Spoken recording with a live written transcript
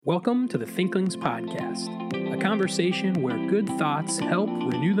Welcome to the Thinklings Podcast, a conversation where good thoughts help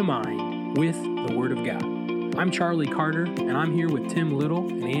renew the mind with the Word of God. I'm Charlie Carter, and I'm here with Tim Little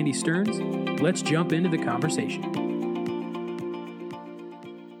and Andy Stearns. Let's jump into the conversation.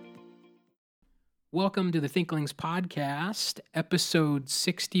 Welcome to the Thinklings Podcast, episode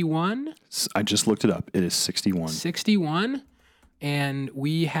 61. I just looked it up. It is 61. 61. And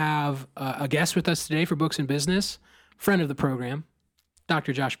we have a guest with us today for Books and Business, friend of the program,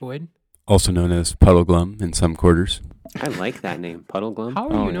 Dr. Josh Boyd. Also known as Puddleglum in some quarters. I like that name, Puddleglum. How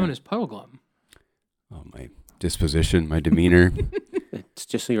are you known as Puddleglum? Oh, my disposition, my demeanor. It's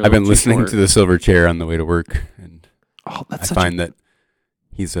just so you're I've been listening to the Silver Chair on the way to work, and Oh, I find that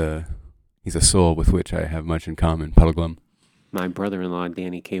he's a soul with which I have much in common, Puddleglum. My brother-in-law,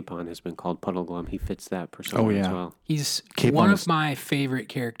 Danny Capon, has been called Puddleglum. He fits that persona as well. He's Capon one is- of my favorite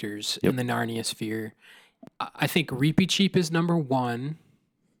characters in the Narnia sphere. I think Reepicheep is number one,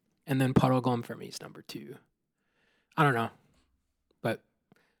 and then Puddleglum for me is number two. I don't know. But,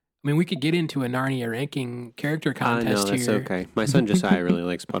 I mean, we could get into a Narnia ranking character contest no, that's here. okay. My son Josiah really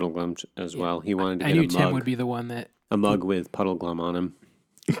likes Puddleglum as well. He wanted to I get knew a Tim mug, would be the one that... a mug with Puddleglum on him.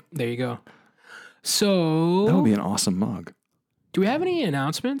 There you go. So, That would be an awesome mug. do we have any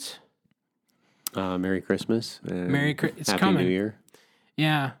announcements? Merry Christmas. And It's Happy coming. New Year.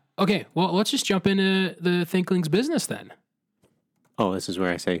 Yeah. Okay, well, let's just jump into the Thinklings business then. Oh, this is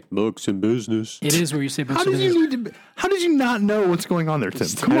where I say books and business. It is where you say books How and did business. you need to? How did you not know what's going on there, Tim?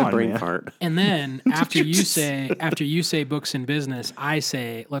 Just Come had a on, brain man. fart. And then after you you just- say books and business, I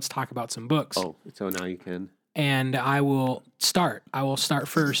say let's talk about some books. Oh, so now you can. And I will start. I will start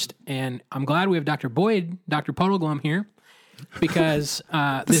first. And I'm glad we have Dr. Boyd, Dr. Puddleglum here, because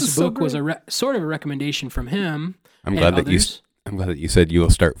this is so book was a sort of a recommendation from him. I'm and glad that others. I'm glad that you said you will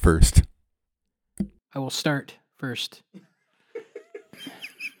start first. I will start first.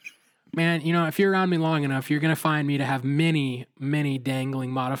 Man, you know, if you're around me long enough, you're going to find me to have many, many dangling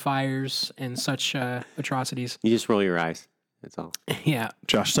modifiers and such atrocities. You just roll your eyes. That's all. Yeah.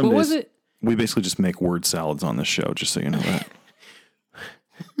 Josh, some What was days it? we basically just make word salads on this show, just so you know that.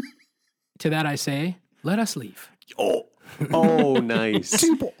 To that I say, let us leave. Oh, nice.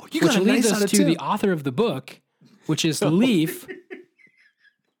 You Which got a leads nice us out of to Tim. the author of the book, which is Leif.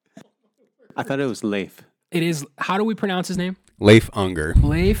 I thought it was Leif. It is, how do we pronounce his name? Leif Unger.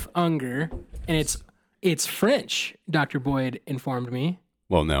 Leif Unger. And it's French, Dr. Boyd informed me.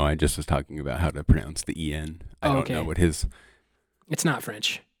 Well, no, I just was talking about how to pronounce the EN. I don't okay. know what his... It's not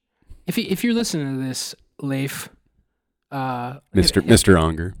French. If you're listening to this, Leif, Mr.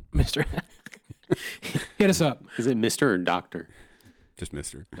 Unger. Mr. hit us up. Is it Mr. or Doctor? Just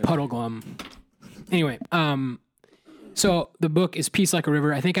Mr. Puddleglum. Anyway, so the book is Peace Like a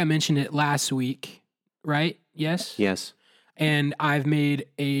River. I think I mentioned it last week, right? Yes? Yes. And I've made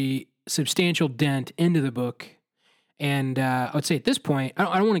a substantial dent into the book. And I would say at this point, I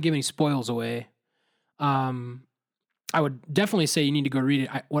don't want to give any spoils away. I would definitely say you need to go read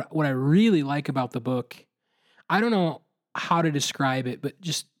it. What I really like about the book, I don't know how to describe it, but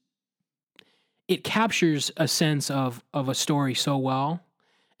just it captures a sense of a story so well,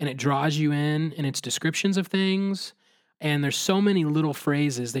 and it draws you in its descriptions of things. And there's so many little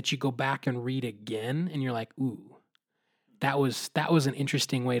phrases that you go back and read again, and you're like, ooh, that was an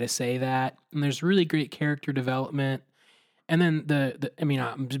interesting way to say that. And there's really great character development. And then I mean,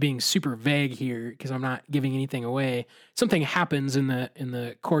 I'm just being super vague here because I'm not giving anything away. Something happens in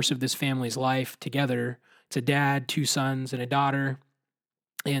the course of this family's life together. It's a dad, two sons, and a daughter.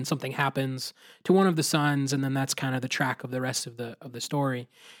 And something happens to one of the sons, and then that's kind of the track of the rest of the story.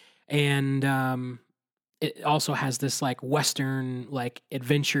 And it also has this like Western like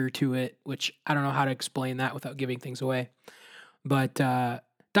adventure to it, which I don't know how to explain that without giving things away. But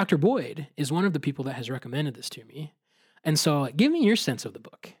Dr. Boyd is one of the people that has recommended this to me. And so give me your sense of the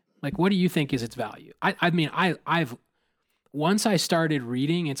book. Like, what do you think is its value? I mean, I've once I started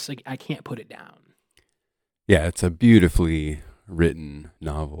reading, it's like I can't put it down. Yeah, it's a beautifully written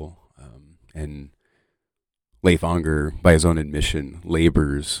novel. And Leif Unger, by his own admission,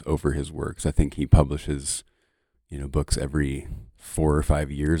 labors over his works. I think he publishes, books every 4 or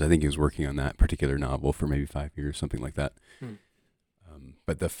 5 years. I think he was working on that particular novel for maybe 5 years, something like that.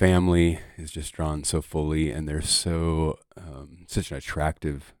 But the family is just drawn so fully, and they're such an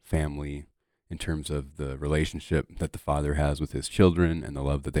attractive family in terms of the relationship that the father has with his children and the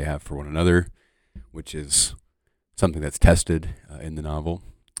love that they have for one another, which is something that's tested in the novel.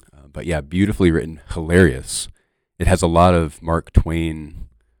 But yeah, beautifully written, hilarious. It has a lot of Mark Twain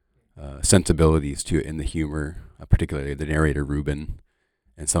sensibilities to it in the humor, particularly the narrator Reuben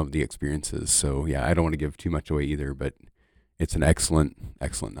and some of the experiences. So yeah, I don't want to give too much away either, but It's an excellent,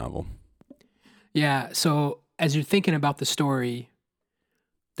 excellent novel. Yeah. So as you're thinking about the story,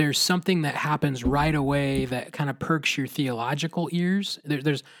 there's something that happens right away that kind of perks your theological ears.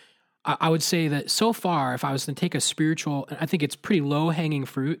 I would say that so far, if I was to take a spiritual, I think it's pretty low hanging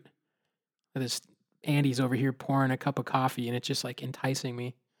fruit. This Andy's over here pouring a cup of coffee, and it's just like enticing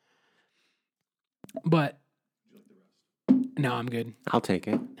me. But no, I'm good. I'll take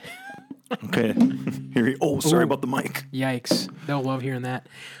it. Okay. Sorry about the mic. Yikes. They'll love hearing that.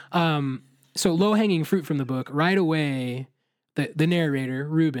 So low-hanging fruit from the book. Right away, the narrator,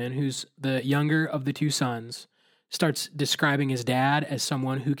 Reuben, who's the younger of the two sons, starts describing his dad as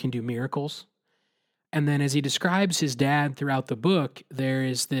someone who can do miracles. And then as he describes his dad throughout the book, there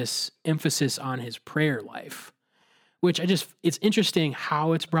is this emphasis on his prayer life, which it's interesting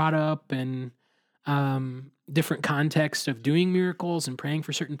how it's brought up and different contexts of doing miracles and praying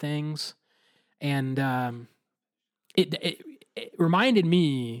for certain things. And it reminded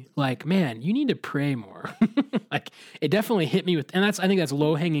me, like, man, you need to pray more. Like, it definitely hit me with, and I think that's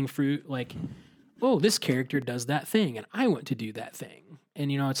low hanging fruit. Like, oh, this character does that thing, and I want to do that thing.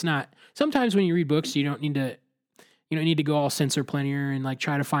 And it's not. Sometimes when you read books, you don't need to go all sensor linear and like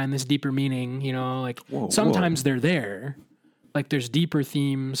try to find this deeper meaning. Like, sometimes they're there. Like, there's deeper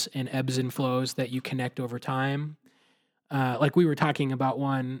themes and ebbs and flows that you connect over time. Like we were talking about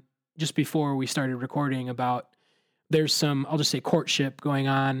one just before we started recording about there's some, I'll just say, courtship going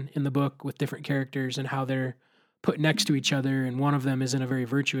on in the book with different characters and how they're put next to each other, and one of them is in a very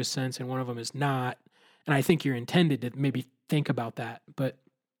virtuous sense and one of them is not. And I think you're intended to maybe think about that. But,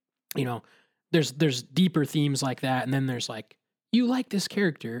 there's deeper themes like that, and then there's like, you like this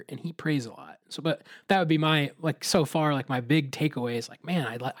character and he prays a lot. So, but that would be my, like, so far, like, my big takeaway is like, man,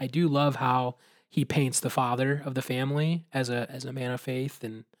 I do love how he paints the father of the family as a man of faith,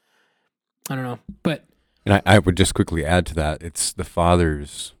 and I don't know, but. And I would just quickly add to that, it's the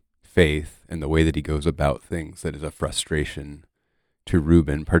father's faith and the way that he goes about things that is a frustration to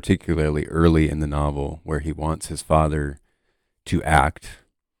Reuben, particularly early in the novel, where he wants his father to act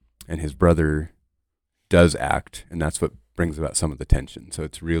and his brother does act, and that's what brings about some of the tension. So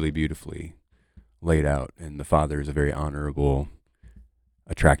it's really beautifully laid out, and the father is a very honorable,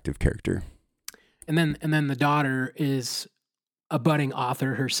 attractive character. And then the daughter is a budding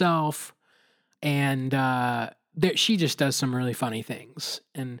author herself, and she just does some really funny things.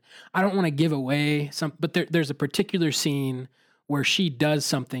 And I don't want to give away some, but there's a particular scene where she does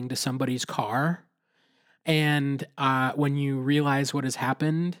something to somebody's car, and when you realize what has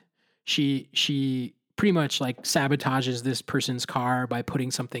happened, she pretty much like sabotages this person's car by putting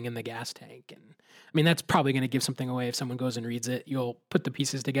something in the gas tank. And I mean, that's probably going to give something away. If someone goes and reads it, you'll put the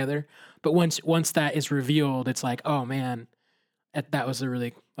pieces together. But once that is revealed, it's like, oh man, that was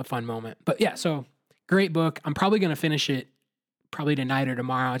a fun moment. But yeah, so great book. I'm probably going to finish it probably tonight or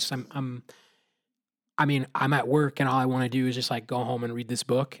tomorrow. I'm at work and all I want to do is just like go home and read this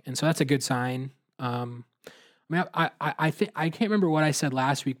book. And so that's a good sign. I think I can't remember what I said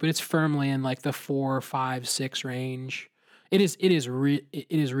last week, but it's firmly in like the 4, 5, 6 range. It is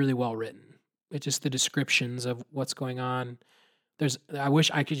really well written. It's just the descriptions of what's going on. I wish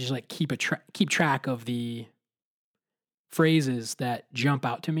I could just like keep track of the phrases that jump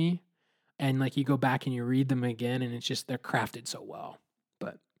out to me, and like you go back and you read them again, and it's just they're crafted so well.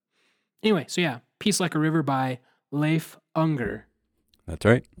 But anyway, so yeah, Peace Like a River by Leif Unger. That's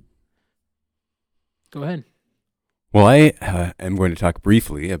right. Go ahead. Well, I am going to talk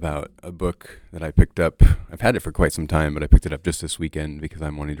briefly about a book that I picked up. I've had it for quite some time, but I picked it up just this weekend because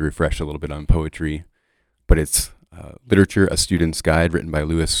I'm wanting to refresh a little bit on poetry. But it's Literature, A Student's Guide, written by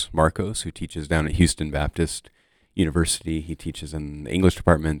Louis Marcos, who teaches down at Houston Baptist University. He teaches in the English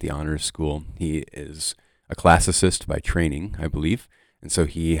department, the honors school. He is a classicist by training, I believe. And so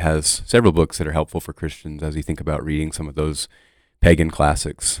he has several books that are helpful for Christians as you think about reading some of those pagan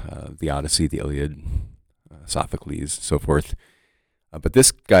classics, the Odyssey, the Iliad, Sophocles, so forth. But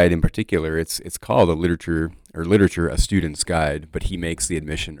this guide in particular, it's called Literature, A Student's Guide, but he makes the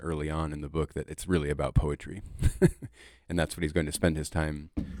admission early on in the book that it's really about poetry. And that's what he's going to spend his time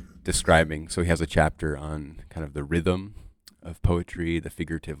describing. So he has a chapter on kind of the rhythm of poetry, the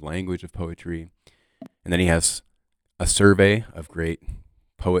figurative language of poetry. And then he has a survey of great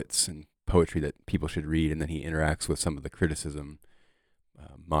poets and poetry that people should read, and then he interacts with some of the criticism,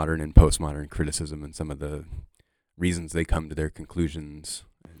 modern and postmodern criticism, and some of the reasons they come to their conclusions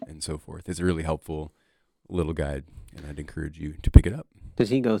and so forth. It's a really helpful little guide, and I'd encourage you to pick it up. Does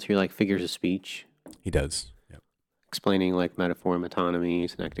he go through like figures of speech? He does, yep. Explaining like metaphor, metonymy,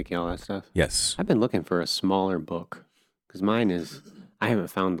 synecdoche, all that stuff? Yes. I've been looking for a smaller book because mine is, I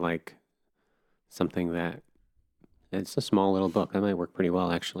haven't found like something that It's a small little book. That might work pretty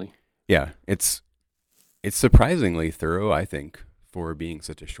well, actually. Yeah, it's surprisingly thorough, I think, for being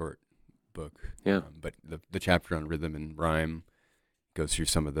such a short book. Yeah. But the chapter on rhythm and rhyme goes through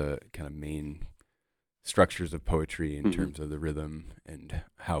some of the kind of main structures of poetry in terms of the rhythm and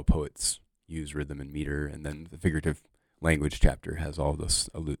how poets use rhythm and meter, and then the figurative language chapter has all those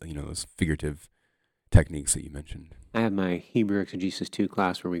those figurative techniques that you mentioned. I have my Hebrew Exegesis 2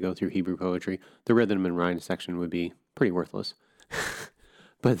 class where we go through Hebrew poetry. The rhythm and rhyme section would be pretty worthless.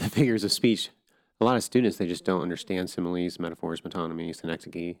 But the figures of speech, a lot of students, they just don't understand similes, metaphors, metonymy,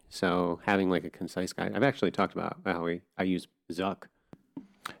 synecdoche. So having like a concise guide. I've actually talked about how I use Zuck,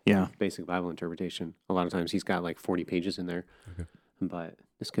 Yeah. basic Bible interpretation. A lot of times he's got like 40 pages in there. Okay. But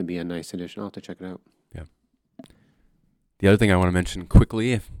this could be a nice addition. I'll have to check it out. Yeah. The other thing I want to mention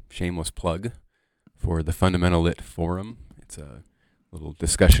quickly, a shameless plug, for the Fundamental Lit Forum. It's a little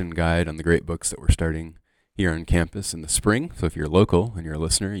discussion guide on the great books that we're starting here on campus in the spring. So if you're local and you're a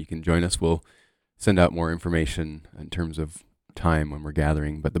listener, you can join us. We'll send out more information in terms of time when we're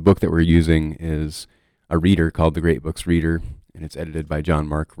gathering. But the book that we're using is a reader called The Great Books Reader, and it's edited by John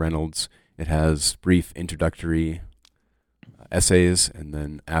Mark Reynolds. It has brief introductory essays, and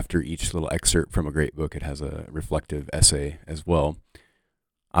then after each little excerpt from a great book, it has a reflective essay as well.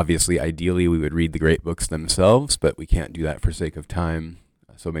 Obviously, ideally, we would read the great books themselves, but we can't do that for sake of time.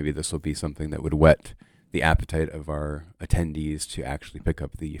 So maybe this will be something that would whet the appetite of our attendees to actually pick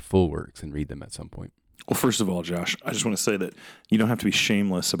up the full works and read them at some point. Well, first of all, Josh, I just want to say that you don't have to be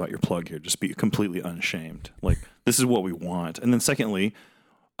shameless about your plug here. Just be completely unashamed. Like, this is what we want. And then secondly,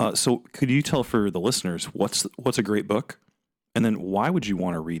 so could you tell for the listeners what's a great book? And then why would you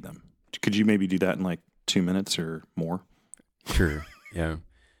want to read them? Could you maybe do that in like 2 minutes or more? Sure, yeah.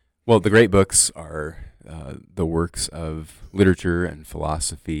 Well, the great books are the works of literature and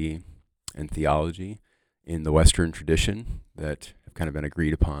philosophy and theology in the Western tradition that have kind of been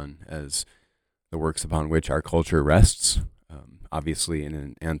agreed upon as the works upon which our culture rests. Obviously, in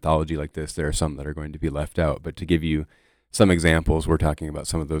an anthology like this, there are some that are going to be left out. But to give you some examples, we're talking about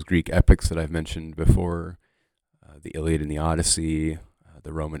some of those Greek epics that I've mentioned before, the Iliad and the Odyssey,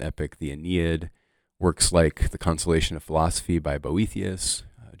 the Roman epic, the Aeneid, works like The Consolation of Philosophy by Boethius,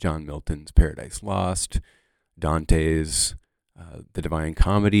 John Milton's Paradise Lost, Dante's The Divine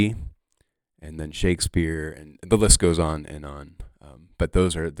Comedy, and then Shakespeare, and the list goes on and on. But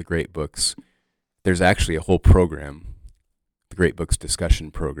those are the great books. There's actually a whole program, the Great Books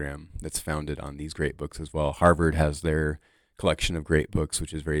Discussion Program, that's founded on these great books as well. Harvard has their collection of great books,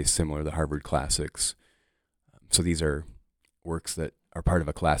 which is very similar to the Harvard Classics. So these are works that are part of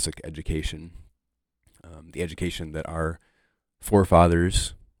a classic education, the education that our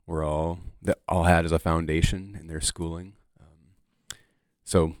forefathers that all had as a foundation in their schooling.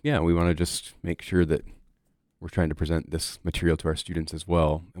 So yeah, we want to just make sure that we're trying to present this material to our students as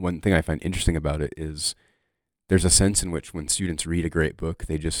well. And one thing I find interesting about it is there's a sense in which when students read a great book,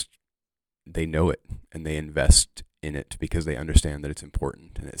 they know it and they invest in it because they understand that it's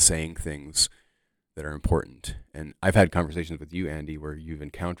important and it's saying things that are important. And I've had conversations with you, Andy, where you've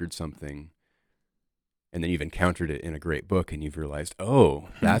encountered something and then you've encountered it in a great book and you've realized, oh,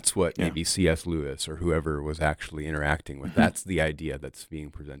 that's what maybe C.S. Lewis or whoever was actually interacting with. That's the idea that's being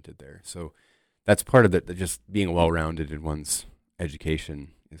presented there. So that's part of it, that just being well-rounded in one's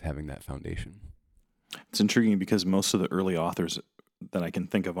education is having that foundation. It's intriguing because most of the early authors that I can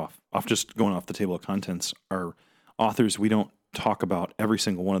think of off just going off the table of contents are authors we don't talk about every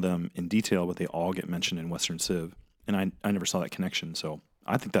single one of them in detail, but they all get mentioned in Western Civ. And I never saw that connection. So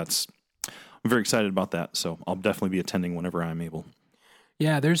I think I'm very excited about that. So I'll definitely be attending whenever I'm able.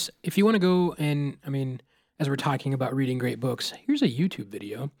 Yeah, if you want to go and, as we're talking about reading great books, here's a YouTube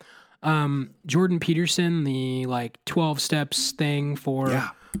video. Jordan Peterson, the 12 steps thing for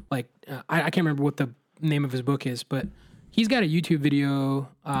I can't remember what the name of his book is, but he's got a YouTube video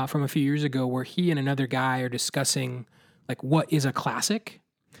from a few years ago where he and another guy are discussing what is a classic,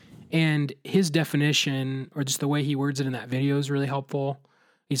 and his definition, or just the way he words it in that video, is really helpful.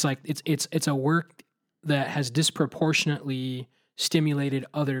 He's like, it's a work that has disproportionately stimulated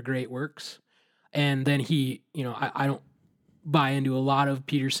other great works. And then he, I don't buy into a lot of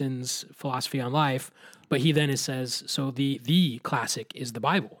Peterson's philosophy on life, but he then says, so the classic is the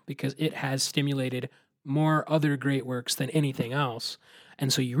Bible because it has stimulated more other great works than anything else.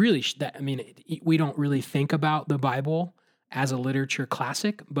 And so you really, we don't really think about the Bible as a literature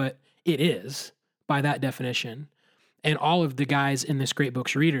classic, but it is by that definition. And all of the guys in this Great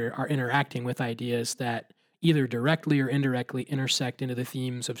Books Reader are interacting with ideas that either directly or indirectly intersect into the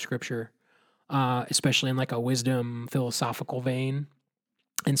themes of Scripture, especially in a wisdom philosophical vein.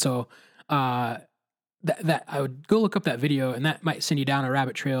 And so that I would go look up that video, and that might send you down a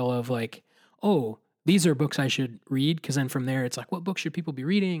rabbit trail of like, oh, these are books I should read, because then from there it's like, what books should people be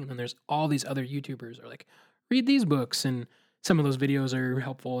reading? And then there's all these other YouTubers are like, read these books, and some of those videos are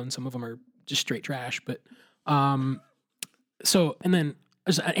helpful, and some of them are just straight trash. But so, and then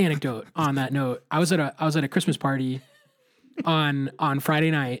there's an anecdote on that note. I was at a Christmas party on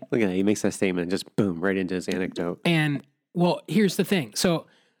Friday night. Look at that. He makes that statement and just boom, right into his anecdote. And well, here's the thing. So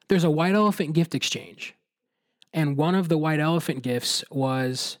there's a white elephant gift exchange. And one of the white elephant gifts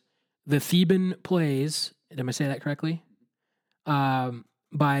was the Theban plays. Did I say that correctly?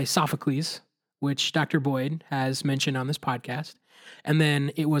 By Sophocles, which Dr. Boyd has mentioned on this podcast. And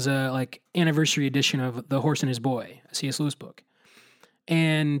then it was a like anniversary edition of The Horse and His Boy, a C.S. Lewis book.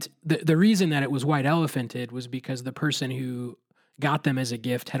 And the reason that it was white elephanted was because the person who got them as a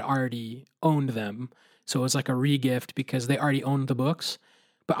gift had already owned them. So it was like a re-gift because they already owned the books.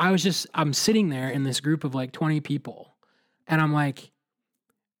 But I'm sitting there in this group of like 20 people, and I'm like,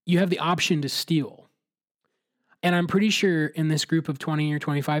 you have the option to steal. And I'm pretty sure in this group of 20 or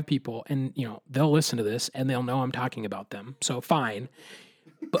 25 people, and you know, they'll listen to this and they'll know I'm talking about them. So fine.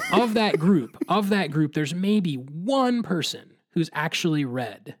 But of that group, there's maybe one person who's actually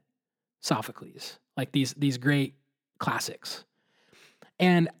read Sophocles, like these great classics.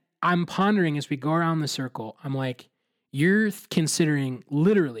 And I'm pondering as we go around the circle, I'm like, you're considering,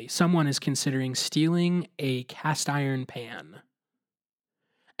 literally, someone is considering stealing a cast iron pan.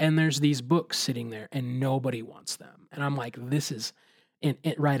 And there's these books sitting there and nobody wants them. And I'm like, this is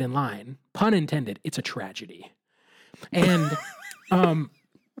right in line. Pun intended, it's a tragedy. And I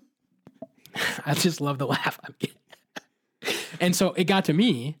just love the laugh I'm getting. And so it got to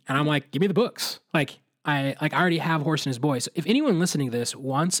me, and I'm like, give me the books. I already have Horse and His Boy. So if anyone listening to this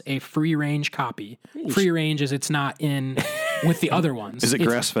wants a free range copy, free range as it's not in with the other ones. Is it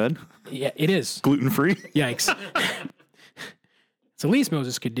grass fed? Yeah, it is. Gluten free? Yikes. It's the least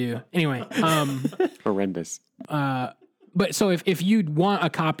Moses could do. Anyway. Horrendous. But so if you'd want a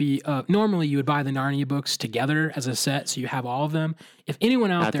copy of, normally you would buy the Narnia books together as a set, so you have all of them. If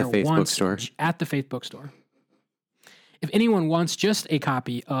anyone out there wants, at the Faith Bookstore, if anyone wants just a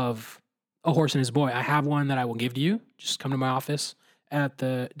copy of A Horse and His Boy, I have one that I will give to you. Just come to my office at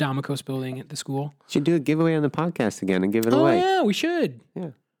the Domicos building at the school. Should do a giveaway on the podcast again and give it Oh away. yeah, we should.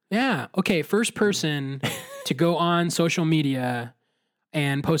 Yeah. Yeah. Okay. First person to go on social media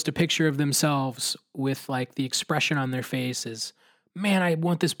and post a picture of themselves with like the expression on their face is, man, I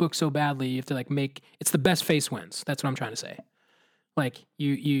want this book so badly. You have to like it's the best face wins. That's what I'm trying to say. Like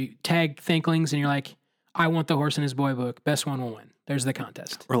you tag Thinklings and you're like, I want the Horse and His Boy book. Best one will win. There's the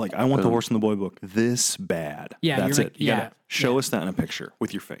contest. Or like, I want the Horse and the Boy book this bad. Yeah. That's you're it. like, You yeah. gotta show us that in a picture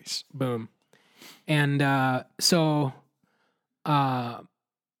with your face. Boom. And so yeah,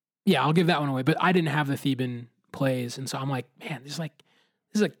 I'll give that one away. But I didn't have the Theban plays, and so I'm like, man, these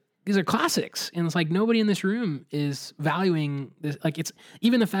are classics, and it's like nobody in this room is valuing this. Like, it's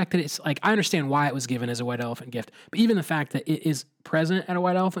even the fact that it's like, I understand why it was given as a white elephant gift, but even the fact that it is present at a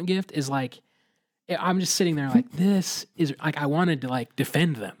white elephant gift is like, I'm just sitting there like, this is like, I wanted to like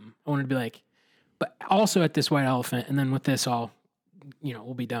defend them. I wanted to be like, but also at this white elephant, and then with this all,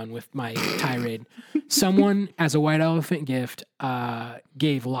 we'll be done with my tirade. Someone as a white elephant gift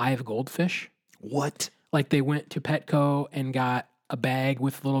gave live goldfish. What? Like they went to Petco and got a bag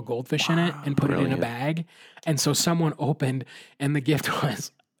with little goldfish in it and put it in a bag. And so someone opened, and the gift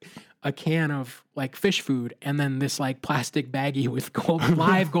was a can of like fish food, and then this like plastic baggie with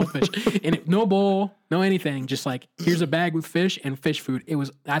live goldfish in it. No bowl, no anything. Just like, here's a bag with fish and fish food.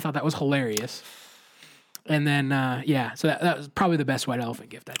 I thought that was hilarious. And then, so that was probably the best white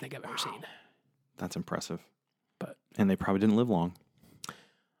elephant gift I think I've ever seen. That's impressive. But And they probably didn't live long.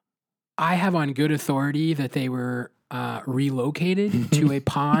 I have on good authority that they were relocated to a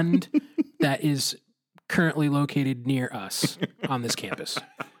pond that is currently located near us on this campus.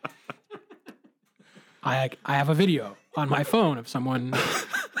 I have a video on my phone of someone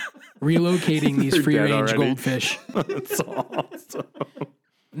relocating these free-range goldfish. That's awesome.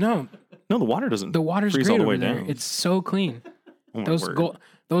 No, the water doesn't. the water's freeze great all the over way there. down. It's so clean. Oh my Those word.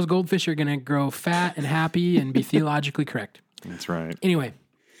 those goldfish are going to grow fat and happy and be theologically correct. That's right. Anyway,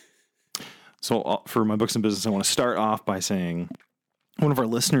 So for my books and business, I want to start off by saying one of our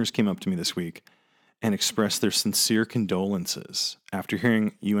listeners came up to me this week and expressed their sincere condolences after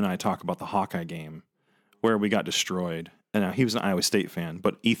hearing you and I talk about the Hawkeye game where we got destroyed. And now he was an Iowa State fan,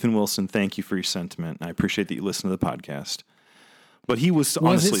 but Ethan Wilson, thank you for your sentiment. And I appreciate that you listen to the podcast. But he was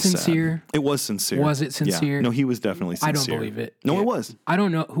honestly it sincere? Sad. It was sincere. Was it sincere? Yeah. No, he was definitely sincere. I don't believe it. No, it was. I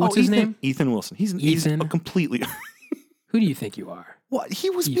don't know. What's his Ethan, name? Ethan Wilson. He's Ethan? a completely... Who do you think you are? What? He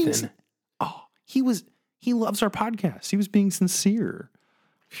was Ethan. He loves our podcast. He was being sincere.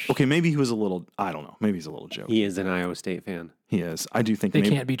 Okay, maybe he was a little, I don't know. Maybe he's a little joke. He is an Iowa State fan. He is. I do think They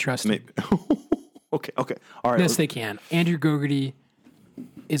can't be trusted. Okay. All right. Yes, they can. Andrew Gogarty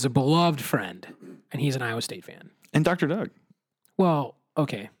is a beloved friend, and he's an Iowa State fan. And Dr. Doug. Well,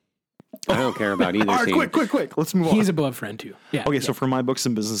 okay. I don't care about either All right, team. quick. Let's move on. He's a beloved friend, too. Yeah. Okay, so for my books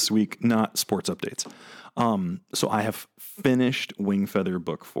and business this week, not sports updates. So I have finished Wingfeather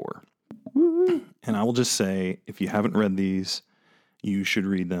book 4. And I will just say, if you haven't read these, you should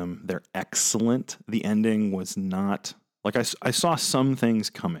read them. They're excellent. The ending was not, like I saw some things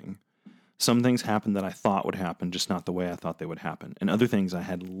coming. Some things happened that I thought would happen, just not the way I thought they would happen. And other things I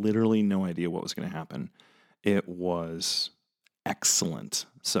had literally no idea what was going to happen. It was excellent.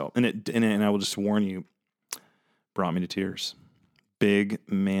 So, and I will just warn you, brought me to tears. Big,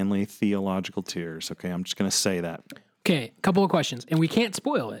 manly, theological tears. Okay, I'm just going to say that. Okay, a couple of questions, and we can't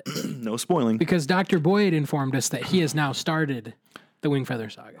spoil it No spoiling. because Dr. Boyd informed us that he has now started the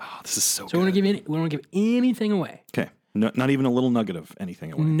Wingfeather saga. Oh, this is so So we good. don't want to give anything away. Okay, no, not even a little nugget of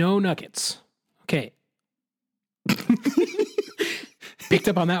anything away. No nuggets. Okay. Picked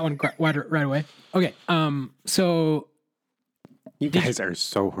up on that one right away. Okay. So You guys are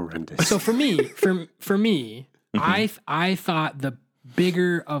so horrendous. for me, I thought the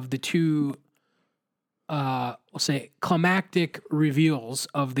bigger of the two, we'll say climactic reveals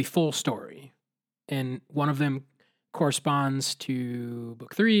of the full story, and one of them corresponds to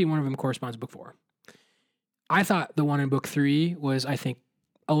book 3, and one of them corresponds to book 4. I thought the one in book 3 was, I think,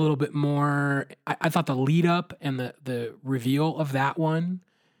 a little bit more. I thought the lead up and the reveal of that one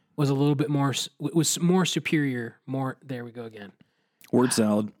was a little bit more. Was more superior. More. There we go again. Word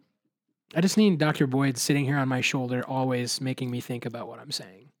salad. I just need Dr. Boyd sitting here on my shoulder, always making me think about what I'm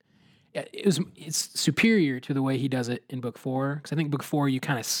saying. It's superior to the way he does it in book 4, because I think book 4 you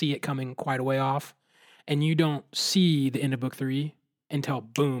kind of see it coming quite a way off, and you don't see the end of book 3 until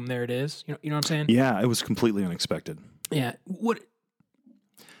boom, there it is. You know what I'm saying? Yeah, it was completely unexpected. Yeah. What?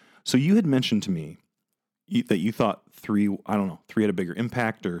 So you had mentioned to me that you thought 3, I don't know, 3 had a bigger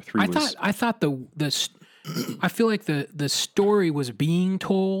impact, or 3 was. I thought I feel like the story was being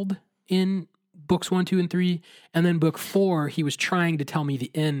told in books 1, 2, and 3, and then book 4 he was trying to tell me the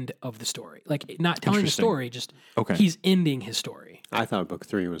end of the story, like not telling the Interesting. story, just Okay. he's ending his story. I thought book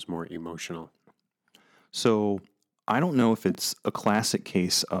 3 was more emotional. So I don't know if it's a classic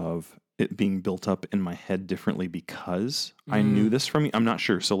case of it being built up in my head differently because I knew this from you. I'm not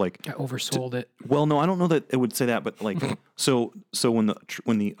sure. So like, I oversold it. well, no, I don't know that it would say that, but like, so when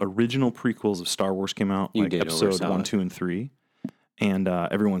the original prequels of Star Wars came out, You like did episode oversell 1, it. 2, and 3, and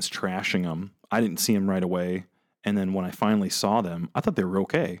everyone's trashing them, I didn't see them right away. And then when I finally saw them, I thought they were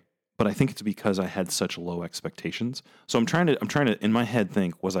okay. But I think it's because I had such low expectations. So I'm trying to in my head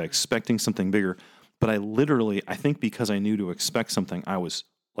think, was I expecting something bigger? But I think because I knew to expect something, I was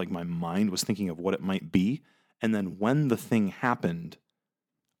like, my mind was thinking of what it might be. And then when the thing happened,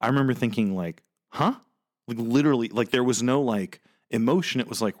 I remember thinking like, huh? Like literally, like there was no like emotion. It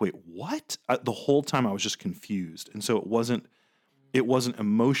was like, wait, what? The whole time I was just confused. And so it wasn't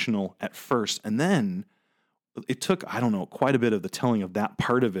emotional at first. And then it took, I don't know, quite a bit of the telling of that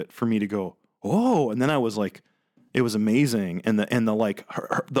part of it for me to go, oh, and then I was like, it was amazing. And the like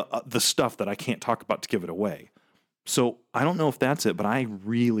the stuff that I can't talk about to give it away. So I don't know if that's it, but I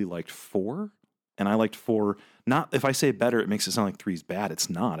really liked 4, and I liked 4. Not if I say better, it makes it sound like 3 is bad. It's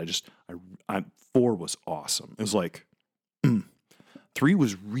not. I 4 was awesome. It was like 3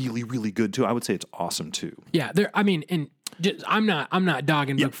 was really, really good too. I would say it's awesome too. Yeah, I'm not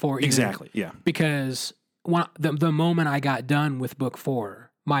dogging book 4 either. Exactly. Yeah. Because the moment I got done with book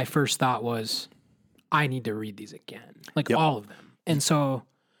 4, my first thought was, I need to read these again, like all of them. And so,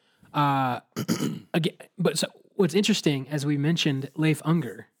 again, what's interesting, as we mentioned, Leif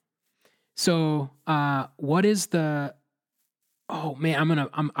Unger. So, what is the? Oh man,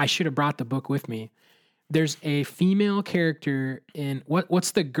 I should have brought the book with me. There's a female character in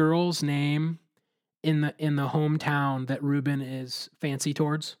what's the girl's name in the hometown that Reuben is fancy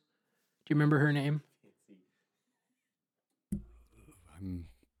towards? Do you remember her name?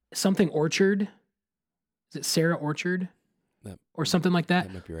 Something Orchard. Is it Sarah Orchard? Or something like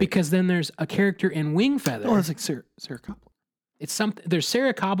that? might be right. Because then there's a character in Wingfeather. Oh, it's like Sarah Coppola. It's something. There's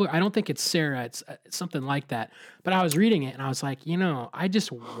Sarah Cobbler. I don't think it's Sarah. It's something like that. But I was reading it and I was like, I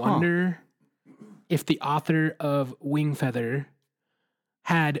just wonder if the author of Wingfeather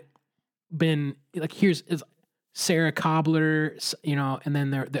had been like, here's Sarah Cobbler, and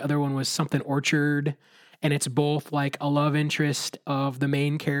then the other one was something Orchard, and it's both like a love interest of the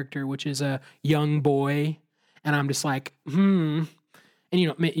main character, which is a young boy, and I'm just like, and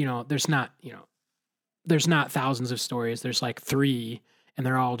there's not, there's not thousands of stories. There's like 3, and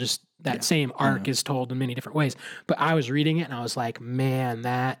they're all just that same arc is told in many different ways. But I was reading it and I was like, man,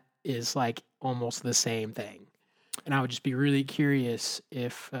 that is like almost the same thing. And I would just be really curious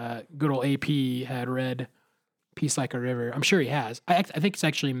if good old AP had read Peace Like a River. I'm sure he has. I think it's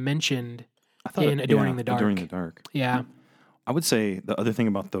actually mentioned in Adorning the Dark. Adorning the Dark. Yeah. I would say the other thing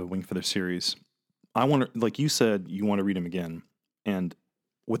about the Wingfeather series, I want to, like you said, you want to read them again. And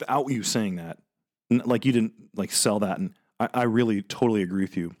without you saying that, like you didn't like sell that. And I really totally agree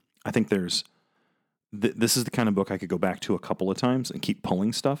with you. I think there's, this is the kind of book I could go back to a couple of times and keep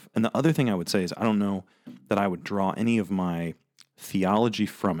pulling stuff. And the other thing I would say is I don't know that I would draw any of my theology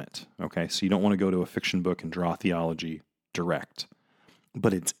from it. Okay. So you don't want to go to a fiction book and draw theology direct.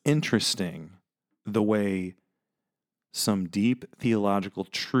 But it's interesting the way some deep theological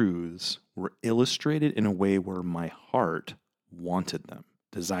truths were illustrated in a way where my heart wanted them,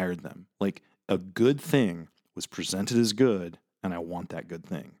 desired them. Like a good thing was presented as good, and I want that good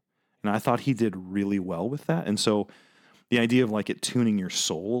thing. And I thought he did really well with that. And so the idea of like it tuning your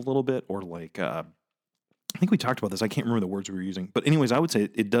soul a little bit, or like, I think we talked about this. I can't remember the words we were using. But anyways, I would say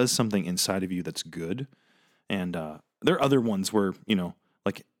it does something inside of you that's good. And there are other ones where, you know,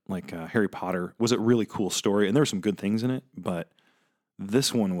 like Harry Potter was a really cool story, and there were some good things in it, but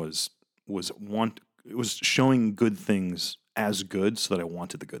this one was showing good things as good so that I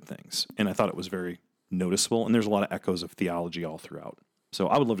wanted the good things. And I thought it was very noticeable, and there's a lot of echoes of theology all throughout. So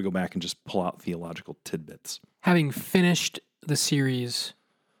I would love to go back and just pull out theological tidbits. Having finished the series,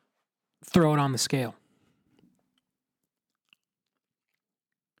 throw it on the scale.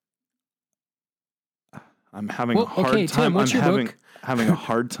 I'm having a hard time. Tim, what's your book? Having a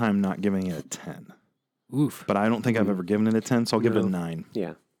hard time not giving it a 10. Oof. But I don't think I've ever given it a 10, so I'll give it a 9.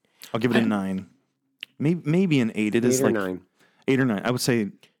 Yeah. I'll give it a 9. Maybe an 8. It is 8 or like 9. 8 or 9. I would say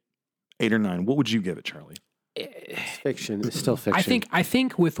 8 or 9. What would you give it, Charlie? It's fiction. It's still fiction. I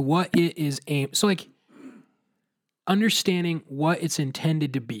think with what it is aimed, so like understanding what it's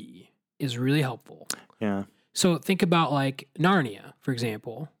intended to be is really helpful. Yeah. So think about like Narnia, for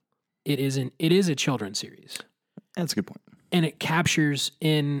example. It is a children's series. That's a good point. And it captures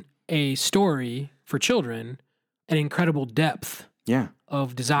in a story for children an incredible depth Yeah.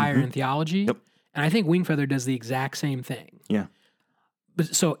 of desire and theology. Yep. And I think Wingfeather does the exact same thing. Yeah.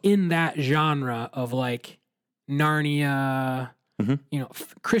 But so in that genre of like Narnia, Mhm. you know,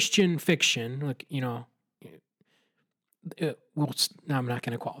 Christian fiction, like, you know, well, no, I'm not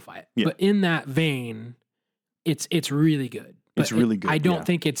going to qualify it. Yeah. But in that vein, it's really good. But It's really good, I don't yeah.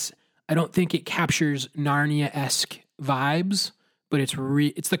 think it captures Narnia-esque vibes, but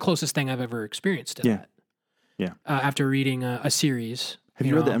it's the closest thing I've ever experienced to Yeah. that. Yeah. After reading a series. Have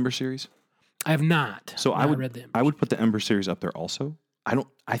you read the know. Ember series? I have not. So I read them. I would put the Ember series up there also. I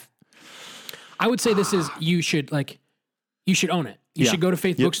would say this is you should own it. You Yeah. should go to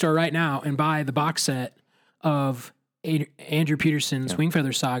Faith Yep. Bookstore right now and buy the box set of Andrew Peterson's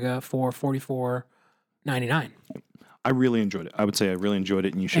Wingfeather Saga for $44.99. I really enjoyed it. I would say I really enjoyed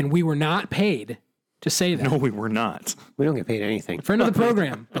it, and you should. And we were not paid to say that. No, we were not. we don't get paid anything. Friend of the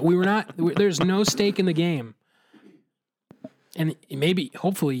program, but we were not. There's no stake in the game. And maybe,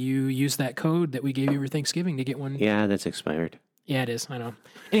 hopefully, you use that code that we gave you for Thanksgiving to get one. Yeah, that's expired. Yeah, it is. I know.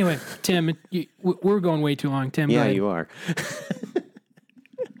 Anyway, Tim, we're going way too long. Tim, go Yeah, ahead. you are.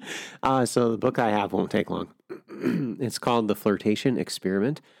 So the book I have won't take long. It's called The Flirtation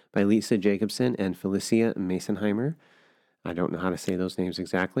Experiment by Lisa Jacobson and Felicia Masonheimer. I don't know how to say those names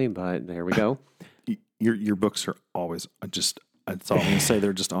exactly, but there we go. Your books are always that's all I'm going to say.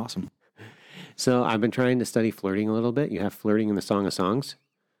 They're just awesome. So I've been trying to study flirting a little bit. You have flirting in the Song of Songs.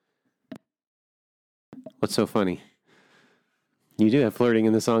 What's so funny? You do have flirting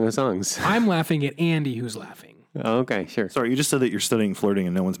in the Song of Songs. I'm laughing at Andy, who's laughing. Okay, sure. Sorry, you just said that you're studying flirting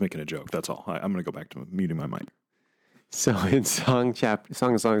and no one's making a joke. That's all. I'm going to go back to muting my mic. So in Song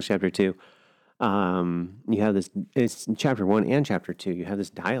of Songs, chapter 2, you have this. It's in chapter 1 and chapter 2. You have this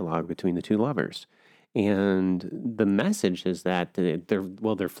dialogue between the two lovers, and the message is that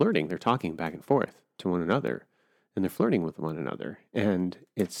they're flirting. They're talking back and forth to one another, and they're flirting with one another, and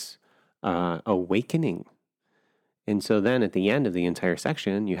it's awakening. And so then at the end of the entire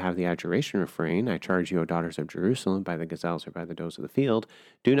section, you have the adjuration refrain, I charge you, O daughters of Jerusalem, by the gazelles or by the does of the field,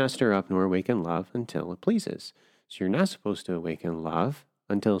 do not stir up nor awaken love until it pleases. So you're not supposed to awaken love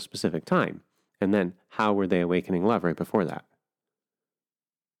until a specific time. And then how were they awakening love right before that?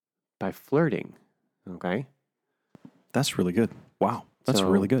 By flirting, okay? That's really good. Wow. That's So,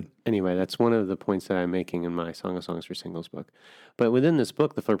 really good. Anyway, that's one of the points that I'm making in my Song of Songs for Singles book. But within this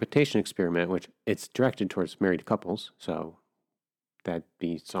book, the Flirtation Experiment, which it's directed towards married couples, so That'd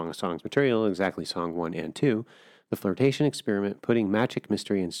be Song of Songs material, exactly Song 1 and 2. The flirtation experiment, putting magic,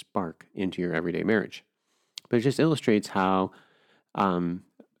 mystery, and spark into your everyday marriage. But it just illustrates how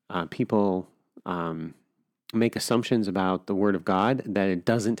people make assumptions about the Word of God that it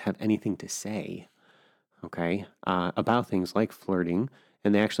doesn't have anything to say, okay, about things like flirting.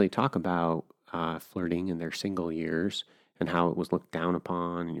 And they actually talk about flirting in their single years and how it was looked down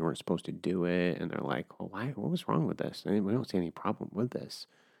upon and you weren't supposed to do it. And they're like, well, why? What was wrong with this? We don't see any problem with this.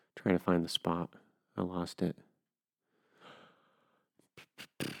 Trying to find the spot. I lost it.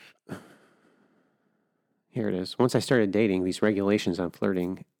 Here it is. Once I started dating, these regulations on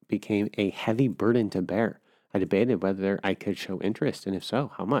flirting became a heavy burden to bear. I debated whether I could show interest, and if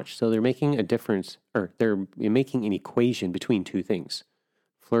so, how much. So they're making a difference, or they're making an equation between two things,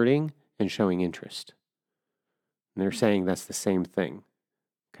 flirting and showing interest. And they're saying that's the same thing.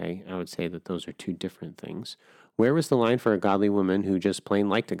 Okay, I would say that those are two different things. Where was the line for a godly woman who just plain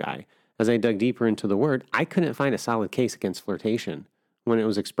liked a guy? As I dug deeper into the word, I couldn't find a solid case against flirtation when it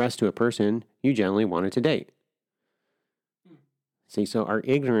was expressed to a person you generally wanted to date. See, so our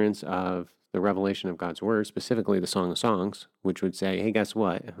ignorance of the revelation of God's word, specifically the Song of Songs, which would say, hey, guess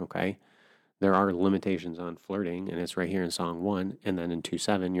what? Okay, there are limitations on flirting, and it's right here in Song 1, and then in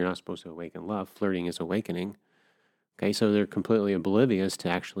 2:7, you're not supposed to awaken love. Flirting is awakening. Okay, so they're completely oblivious to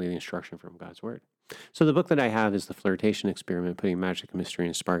actually the instruction from God's word. So the book that I have is The Flirtation Experiment, Putting Magic, Mystery,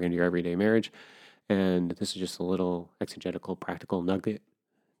 and Spark into Your Everyday Marriage. And this is just a little exegetical, practical nugget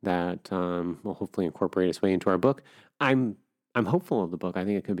that will hopefully incorporate its way into our book. I'm hopeful of the book. I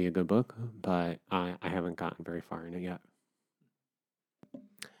think it could be a good book, but I haven't gotten very far in it yet.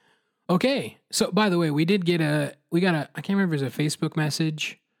 Okay. So by the way, we got a, I can't remember if it was a Facebook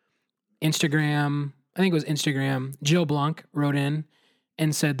message, Instagram. I think it was Instagram. Jill Blanc wrote in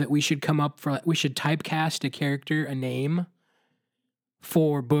and said that we should typecast a character, a name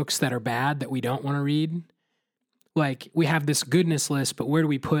for books that are bad that we don't want to read. Like, we have this goodness list, but where do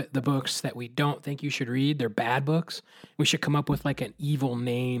we put the books that we don't think you should read? They're bad books. We should come up with like an evil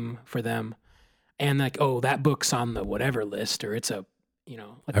name for them. And like, oh, that book's on the whatever list, or it's a, we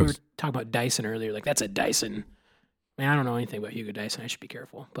were talking about Dyson earlier. Like, that's a Dyson. I mean, I don't know anything about Hugo Dyson. I should be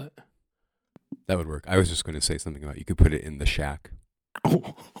careful, but. That would work. I was just going to say something about you could put it in the shack.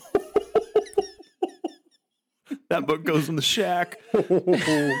 Oh. That book goes in the shack.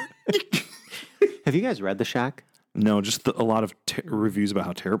 Have you guys read The Shack? No, just a lot of reviews about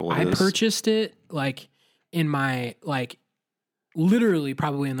how terrible it is. I purchased it like in my, like, literally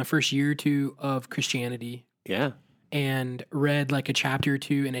probably in the first year or two of Christianity. Yeah. And read like a chapter or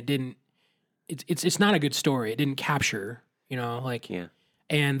two, and it's not a good story. It didn't capture, Yeah.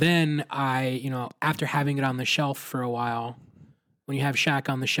 And then I, after having it on the shelf for a while, when you have Shack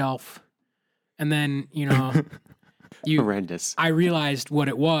on the shelf, and then, horrendous. I realized what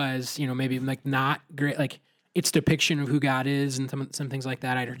it was, maybe like not great, like its depiction of who God is and some things like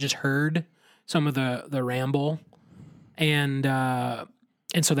that. I just heard some of the ramble, and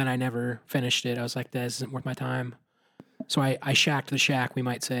so then I never finished it. I was like, this isn't worth my time. So I shacked the Shack, we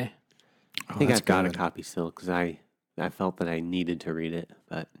might say. I think I've got a copy still because I felt that I needed to read it,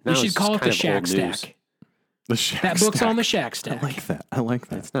 but we should call it the Shack Stack. The Shack That book's Stack. on the Shack Stack. I like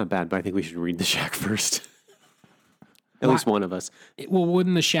that. It's not bad, but I think we should read The Shack first. At least one of us. Well,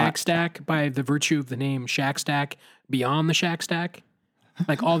 wouldn't the Shack Stack, by the virtue of the name Shack Stack, be on the Shack Stack?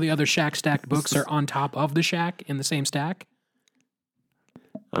 Like all the other Shack Stack books are on top of the Shack in the same stack?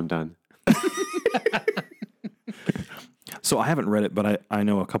 I'm done. So I haven't read it, but I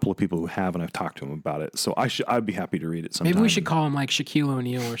know a couple of people who have, and I've talked to them about it. So I'd be happy to read it sometime. Maybe we should call him like Shaquille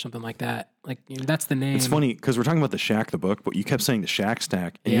O'Neal or something like that. Like, that's the name. It's funny because we're talking about the Shack, the book, but you kept saying the Shack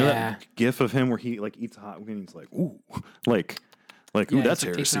Stack. And you know that gif of him where he like eats a hot wing and he's like, ooh, ooh, that's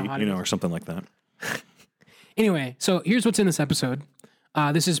heresy, or something like that. Anyway, so here's what's in this episode.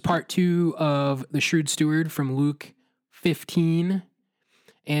 This is part 2 of The Shrewd Steward from Luke 15.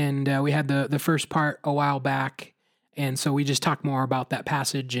 And we had the first part a while back. And so we just talked more about that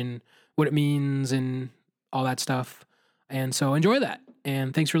passage and what it means and all that stuff. And so enjoy that.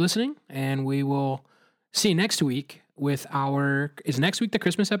 And thanks for listening. And we will see you next week with is next week the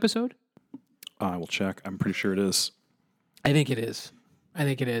Christmas episode? I will check. I'm pretty sure it is. I think it is. I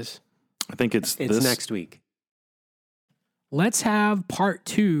think it's this. Next week. Let's have part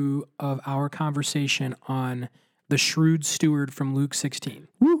 2 of our conversation on the Shrewd Steward from Luke 16.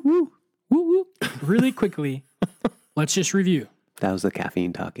 Woo, woo. Woo, woo. Really quickly. Let's just review. That was the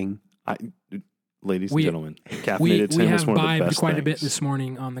caffeine talking. Ladies and gentlemen, caffeinated we Tim have is one of the vibed best quite a things bit this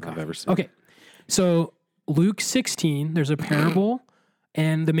morning on the coffee. I've ever seen. Okay, so Luke 16, there's a parable,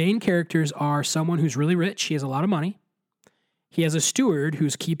 and the main characters are someone who's really rich. He has a lot of money, He has a steward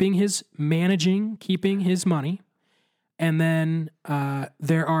who's keeping his money. And then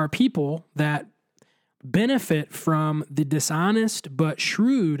there are people that benefit from the dishonest but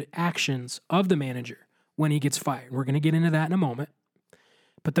shrewd actions of the manager when he gets fired. We're going to get into that in a moment.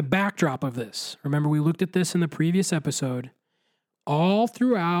 But the backdrop of this, remember we looked at this in the previous episode, all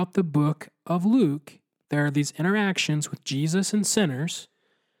throughout the book of Luke, there are these interactions with Jesus and sinners,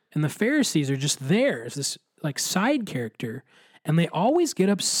 and the Pharisees are just there as this like side character, and they always get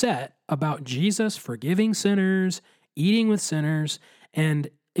upset about Jesus forgiving sinners, eating with sinners,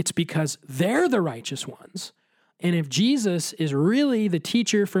 and it's because they're the righteous ones. And if Jesus is really the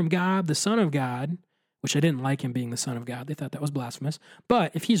teacher from God, the Son of God, which I didn't like him being the Son of God, they thought that was blasphemous,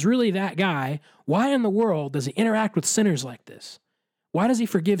 but if he's really that guy, why in the world does he interact with sinners like this? Why does he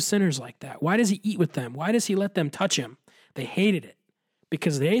forgive sinners like that? Why does he eat with them? Why does he let them touch him? They hated it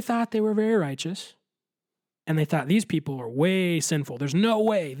because they thought they were very righteous, and they thought these people are way sinful. There's no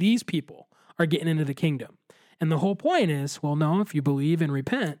way these people are getting into the kingdom. And the whole point is, well, no, if you believe and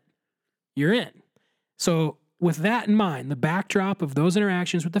repent, you're in. So with that in mind, the backdrop of those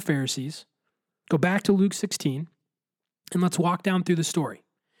interactions with the Pharisees, go back to Luke 16, and let's walk down through the story.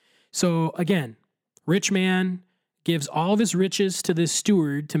 So again, rich man gives all of his riches to this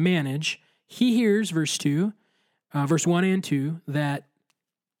steward to manage. He hears, verse 1 and 2, that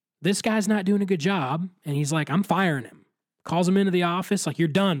this guy's not doing a good job, and he's like, I'm firing him. Calls him into the office, like, you're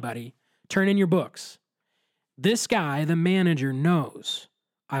done, buddy. Turn in your books. This guy, the manager, knows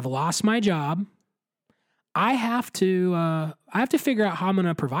I've lost my job. I have to figure out how I'm going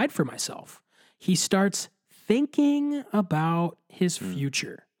to provide for myself. He starts thinking about his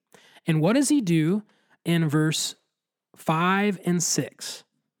future. And what does he do in verse 5 and 6?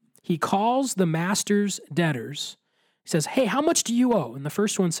 He calls the master's debtors. He says, hey, how much do you owe? And the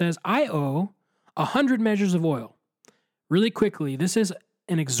first one says, I owe 100 measures of oil. Really quickly, this is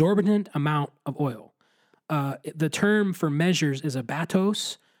an exorbitant amount of oil. The term for measures is a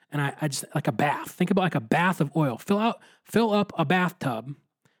batos, and I just like a bath. Think about like a bath of oil. Fill up a bathtub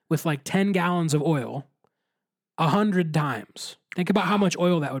with like 10 gallons of oil 100 times. Think about how much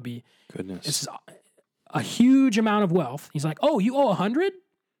oil that would be. Goodness. It's a huge amount of wealth. He's like, oh, you owe 100?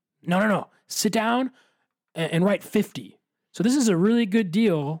 No. Sit down and write 50. So this is a really good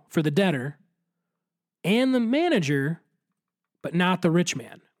deal for the debtor and the manager, but not the rich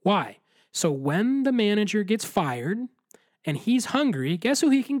man. Why? So when the manager gets fired and he's hungry, guess who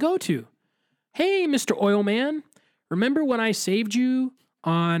he can go to? Hey, Mr. Oil Man, remember when I saved you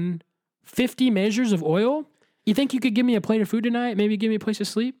on 50 measures of oil? You think you could give me a plate of food tonight? Maybe give me a place to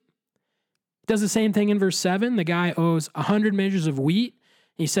sleep? Does the same thing in verse 7. The guy owes 100 measures of wheat.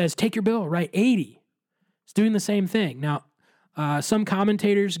 He says, take your bill, write 80. It's doing the same thing. Now, some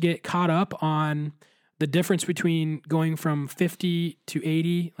commentators get caught up on the difference between going from 50 to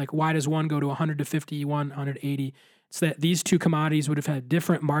 80, like why does one go to 100 to 50, 180? It's that these two commodities would have had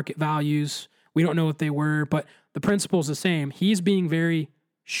different market values. We don't know what they were, but the principle is the same. He's being very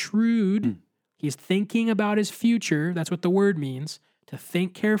shrewd. He's thinking about his future. That's what the word means, to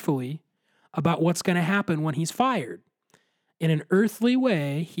think carefully about what's going to happen when he's fired. In an earthly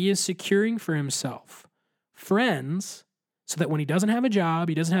way, he is securing for himself friends so that when he doesn't have a job,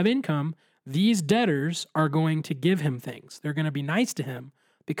 he doesn't have income, these debtors are going to give him things. They're going to be nice to him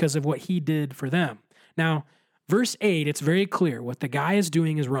because of what he did for them. Now, verse 8, it's very clear what the guy is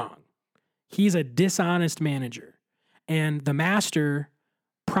doing is wrong. He's a dishonest manager. And the master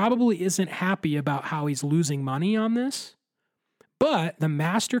probably isn't happy about how he's losing money on this. But the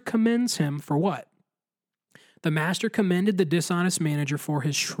master commends him for what? The master commended the dishonest manager for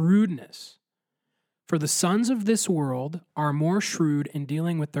his shrewdness. For the sons of this world are more shrewd in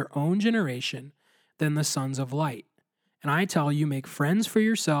dealing with their own generation than the sons of light. And I tell you, make friends for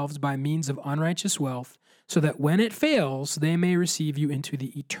yourselves by means of unrighteous wealth, so that when it fails, they may receive you into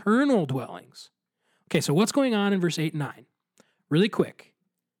the eternal dwellings. Okay, so what's going on in verse 8 and 9? Really quick.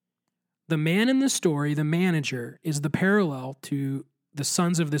 The man in the story, the manager, is the parallel to the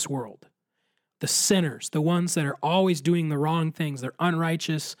sons of this world. The sinners, the ones that are always doing the wrong things. They're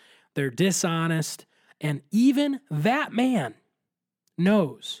unrighteous, they're dishonest. And even that man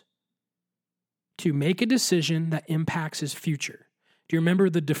knows to make a decision that impacts his future. Do you remember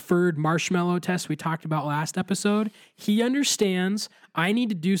the deferred marshmallow test we talked about last episode? He understands I need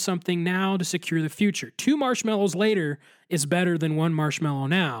to do something now to secure the future. 2 marshmallows later is better than 1 marshmallow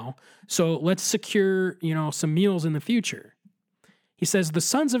now. So let's secure, some meals in the future. He says the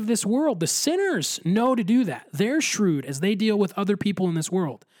sons of this world, the sinners, know to do that. They're shrewd as they deal with other people in this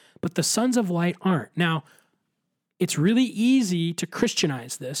world. But the sons of light aren't. Now, it's really easy to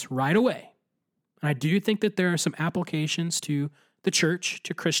Christianize this right away. And I do think that there are some applications to the church,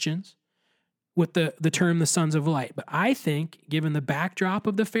 to Christians, with the term the sons of light. But I think, given the backdrop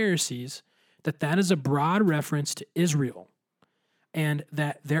of the Pharisees, that is a broad reference to Israel, and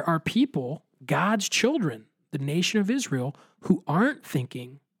that there are people, God's children, the nation of Israel, who aren't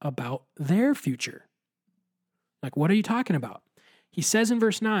thinking about their future. Like, what are you talking about? He says in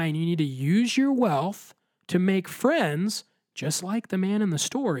verse 9, you need to use your wealth to make friends, just like the man in the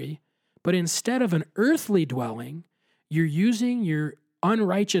story, but instead of an earthly dwelling, you're using your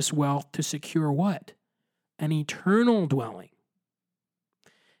unrighteous wealth to secure what? An eternal dwelling.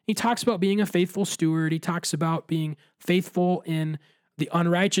 He talks about being a faithful steward. He talks about being faithful in the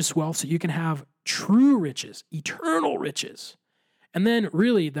unrighteous wealth so you can have true riches, eternal riches. And then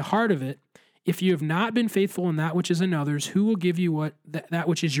really the heart of it, if you have not been faithful in that which is another's, who will give you that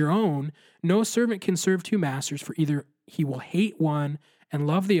which is your own? No servant can serve two masters, for either he will hate one and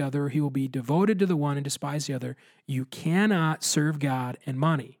love the other, or he will be devoted to the one and despise the other. You cannot serve God and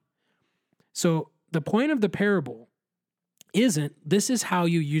money. So the point of the parable isn't this is how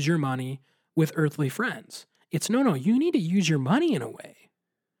you use your money with earthly friends. It's no, you need to use your money in a way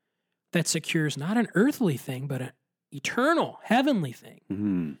that secures not an earthly thing, but an eternal, heavenly thing.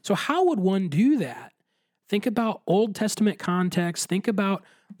 Mm-hmm. So how would one do that? Think about Old Testament context. Think about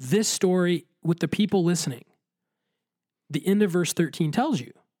this story with the people listening. The end of verse 13 tells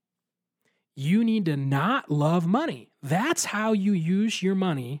you, you need to not love money. That's how you use your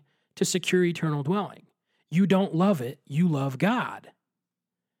money to secure eternal dwelling. You don't love it, you love God.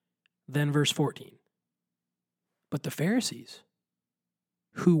 Then verse 14. But the Pharisees,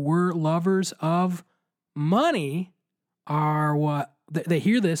 who were lovers of money, are what? They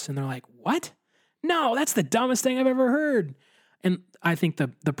hear this and they're like, what? No, that's the dumbest thing I've ever heard. And I think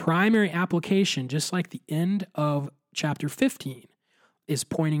the primary application, just like the end of chapter 15, is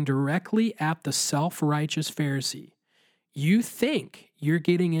pointing directly at the self-righteous Pharisee. You think you're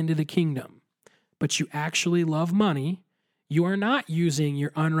getting into the kingdom, but you actually love money. You are not using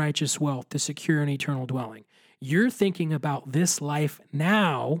your unrighteous wealth to secure an eternal dwelling. You're thinking about this life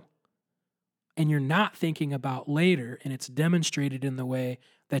now, and you're not thinking about later, and it's demonstrated in the way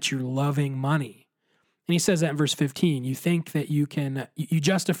that you're loving money. And he says that in verse 15. You think that you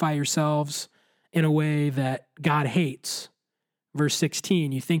justify yourselves in a way that God hates. Verse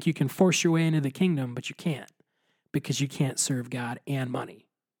 16, you think you can force your way into the kingdom, but you can't, because you can't serve God and money.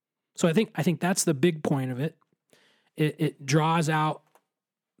 So I think that's the big point of it. It draws out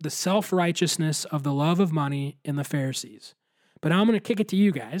the self-righteousness of the love of money in the Pharisees. But I'm going to kick it to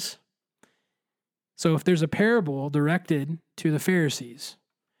you guys. So if there's a parable directed to the Pharisees,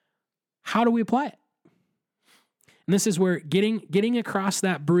 how do we apply it? And this is where getting across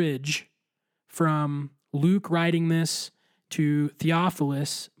that bridge from Luke writing this to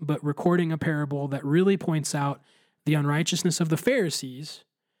Theophilus, but recording a parable that really points out the unrighteousness of the Pharisees,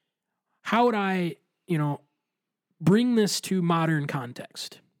 how would I, bring this to modern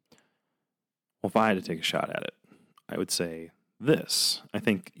context? Well, if I had to take a shot at it, I would say this. I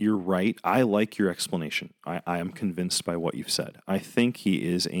think you're right. I like your explanation. I am convinced by what you've said. I think he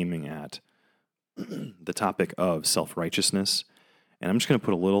is aiming at the topic of self-righteousness. And I'm just going to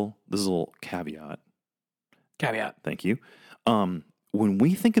put this is a little caveat. Caveat. Thank you. When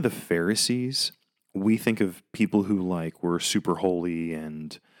we think of the Pharisees, we think of people who were super holy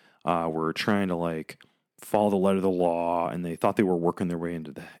and were trying to follow the letter of the law, and they thought they were working their way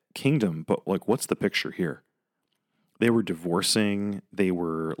into the kingdom. But what's the picture here? They were divorcing, they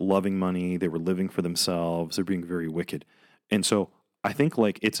were loving money, they were living for themselves, they're being very wicked. And so I think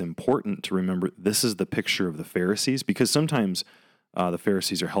it's important to remember this is the picture of the Pharisees, because sometimes the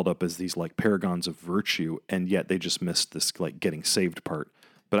Pharisees are held up as these paragons of virtue, and yet they just missed this getting saved part.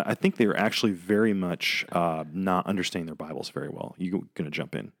 But I think they're actually very much not understanding their Bibles very well. You're going to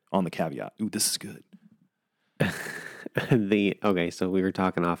jump in on the caveat. Ooh, this is good. So we were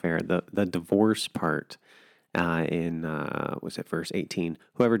talking off air. The divorce part in verse 18?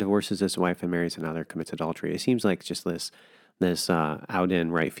 Whoever divorces his wife and marries another commits adultery. It seems like just this out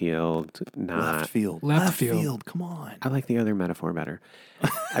in right field, left field. Come on. I like the other metaphor better.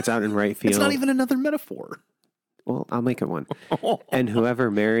 It's out in right field. It's not even another metaphor. Well, I'll make it one. And whoever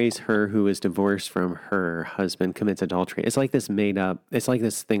marries her who is divorced from her husband commits adultery. It's like this made up, it's like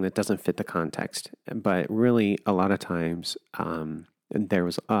this thing that doesn't fit the context. But really, a lot of times, there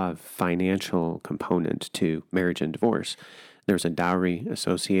was a financial component to marriage and divorce. There's a dowry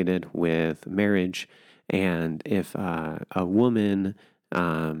associated with marriage. And if a woman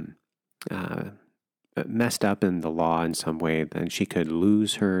messed up in the law in some way, then she could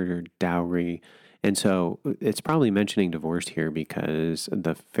lose her dowry And so it's probably mentioning divorce here because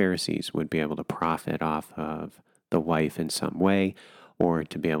the Pharisees would be able to profit off of the wife in some way, or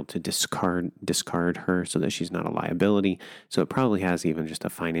to be able to discard her so that she's not a liability. So it probably has even just a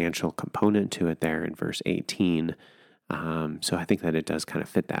financial component to it there in verse 18. So I think that it does kind of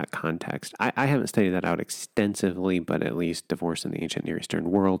fit that context. I haven't studied that out extensively, but at least divorce in the ancient Near Eastern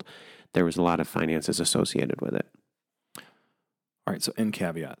world, there was a lot of finances associated with it. All right, so end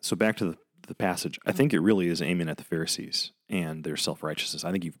caveat. So back to the passage. I think it really is aiming at the Pharisees and their self-righteousness.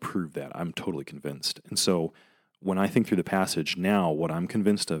 I think you've proved that. I'm totally convinced. And so when I think through the passage now, what I'm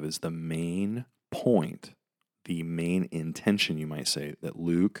convinced of is the main point, the main intention, you might say, that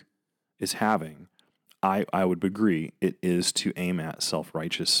Luke is having. I would agree it is to aim at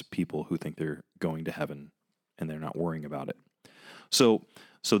self-righteous people who think they're going to heaven and they're not worrying about it. So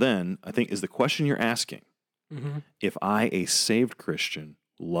then I think is the question you're asking, if I, a saved Christian,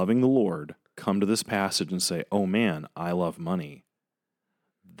 loving the Lord, come to this passage and say, oh man, I love money,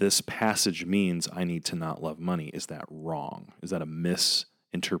 this passage means I need to not love money. Is that wrong? Is that a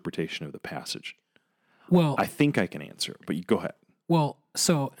misinterpretation of the passage? Well, I think I can answer, but you go ahead. Well,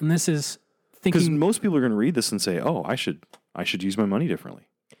 so, and this is Because thinking, most people are going to read this and say, oh, I should use my money differently.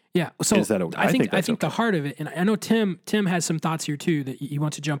 yeah. So Is that okay? I think that's the okay. heart of it, and I know Tim has some thoughts here too that he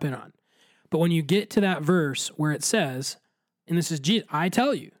wants to jump in on. But when you get to that verse where it says, and this is Jesus, I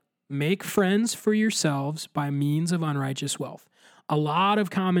tell you, make friends for yourselves by means of unrighteous wealth. A lot of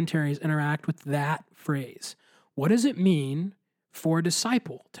commentaries interact with that phrase. What does it mean for a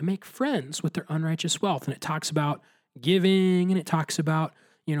disciple to make friends with their unrighteous wealth? And it talks about giving, and it talks about,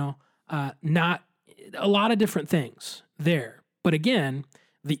 not a lot of different things there. But again,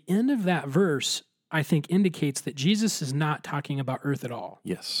 the end of that verse, I think, indicates that Jesus is not talking about earth at all.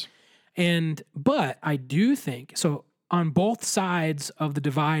 Yes. But I do think, so on both sides of the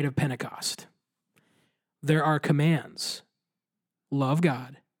divide of Pentecost, there are commands. Love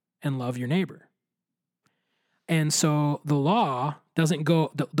God and love your neighbor. And so the law doesn't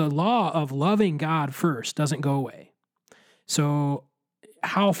go, the law of loving God first doesn't go away. So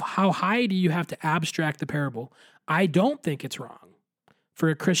how high do you have to abstract the parable? I don't think it's wrong for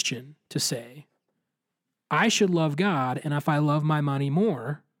a Christian to say, I should love God, and if I love my money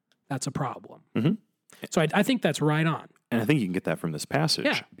more, that's a problem. Mhm. So I think that's right on. And I think you can get that from this passage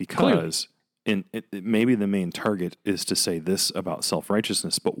Yeah, because maybe the main target is to say this about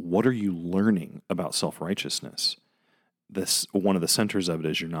self-righteousness, but what are you learning about self-righteousness? One of the centers of it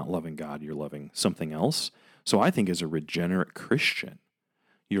is you're not loving God, you're loving something else. So I think as a regenerate Christian,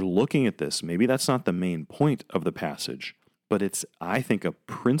 you're looking at this, maybe that's not the main point of the passage, but it's, I think, a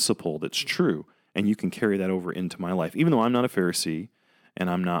principle that's true, and you can carry that over into my life. Even though I'm not a Pharisee and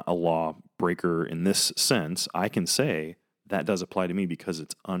I'm not a law breaker in this sense, I can say that does apply to me because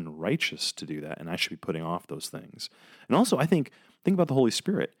it's unrighteous to do that, and I should be putting off those things. And also, I think about the Holy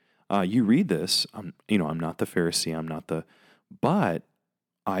Spirit. You read this, I'm not the Pharisee, but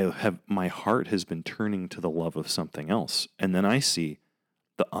my heart has been turning to the love of something else. And then I see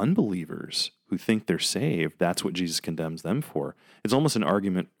the unbelievers who think they're saved, that's what Jesus condemns them for. It's almost an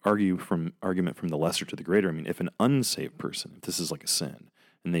argument from the lesser to the greater. I mean, if an unsaved person, if this is like a sin,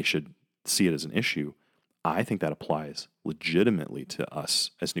 and they should see it as an issue, I think that applies legitimately to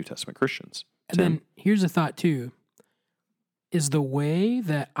us as New Testament Christians. And then here's a thought too, is the way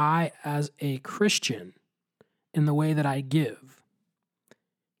that I, as a Christian, in the way that I give,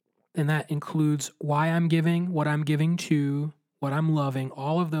 and that includes why I'm giving, what I'm giving to, what I'm loving,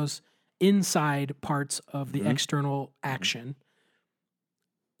 all of those inside parts of the external action,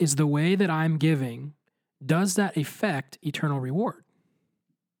 is the way that I'm giving, does that affect eternal reward?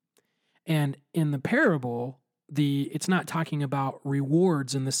 And in the parable, it's not talking about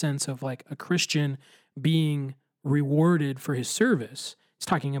rewards in the sense of like a Christian being rewarded for his service. It's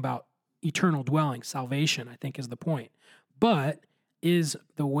talking about eternal dwelling, salvation, I think is the point. But is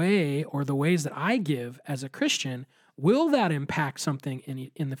the way or the ways that I give as a Christian, will that impact something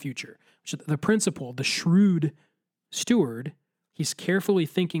in the future? The principle, the shrewd steward, he's carefully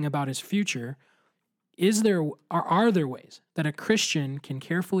thinking about his future. Are there ways that a Christian can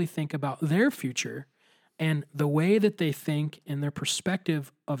carefully think about their future and the way that they think in their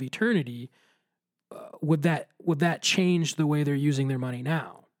perspective of eternity? Would that change the way they're using their money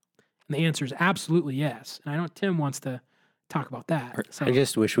now? And the answer is absolutely yes. And I know Tim wants to talk about that. So. I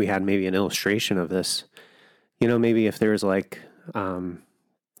just wish we had maybe an illustration of this. Maybe if there was like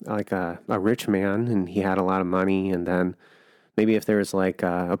a rich man and he had a lot of money, and then maybe if there was like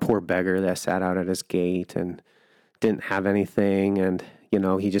a poor beggar that sat out at his gate and didn't have anything, and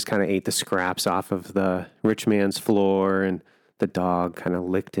he just kind of ate the scraps off of the rich man's floor, and the dog kind of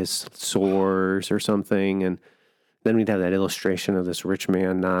licked his sores or something. And then we'd have that illustration of this rich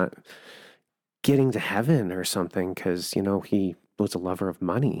man not getting to heaven or something because, he was a lover of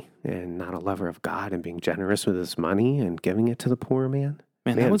money and not a lover of God and being generous with his money and giving it to the poor man.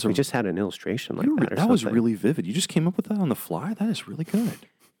 Man, we just had an illustration like that. That was really vivid. You just came up with that on the fly? That is really good.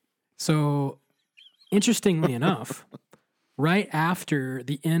 So, interestingly enough, right after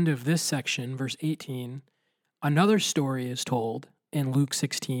the end of this section, verse 18, another story is told in Luke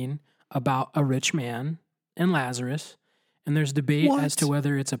 16 about a rich man and Lazarus. And there's debate as to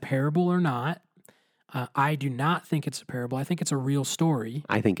whether it's a parable or not. I do not think it's a parable. I think it's a real story.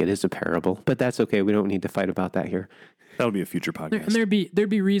 I think it is a parable, but that's okay. We don't need to fight about that here. That would be a future podcast. And there'd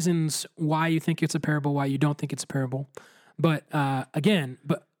be reasons why you think it's a parable, why you don't think it's a parable. But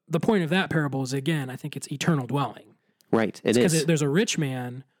but the point of that parable is, again, I think it's eternal dwelling. Right, it is. Because there's a rich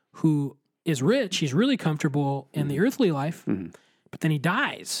man who is rich. He's really comfortable in the earthly life, but then he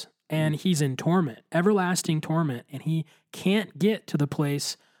dies and he's in torment, everlasting torment, and he can't get to the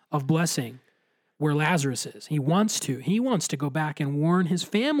place of blessing where Lazarus is. He wants to go back and warn his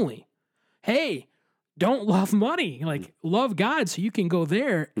family, hey, don't love money, like love God so you can go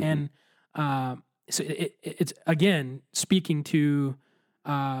there. And so it's again speaking to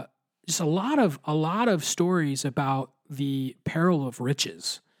just a lot of stories about the peril of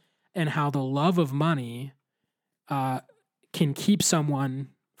riches and how the love of money can keep someone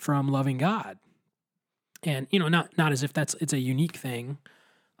from loving God. And not as if it's a unique thing,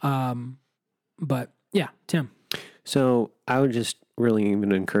 but yeah, Tim. So I would just really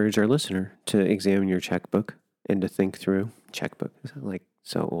even encourage our listener to examine your checkbook and to think through checkbook. Is that like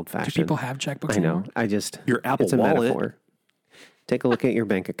so old fashioned? Do people have checkbooks? I know. Anymore? Your Apple it's a Wallet. metaphor. Take a look at your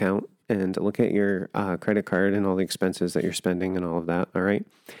bank account and look at your credit card and all the expenses that you're spending and all of that. All right,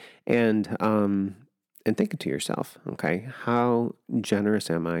 and think to yourself, okay, how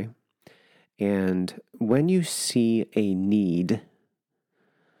generous am I? And when you see a need,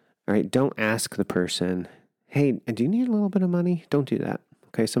 all right, don't ask the person, hey, do you need a little bit of money? Don't do that.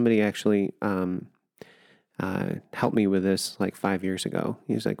 Okay, somebody actually helped me with this like 5 years ago.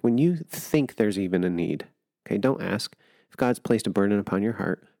 He was like, when you think there's even a need, okay, don't ask. If God's placed a burden upon your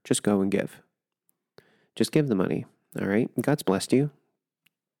heart, just go and give. Just give the money, all right? God's blessed you.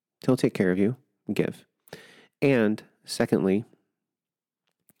 He'll take care of you. Give. And secondly,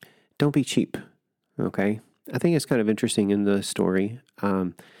 don't be cheap, okay? I think it's kind of interesting in the story.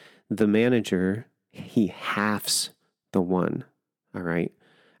 The manager, he halves the one, all right?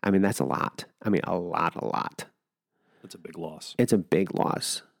 I mean, that's a lot. I mean, a lot. That's a big loss. It's a big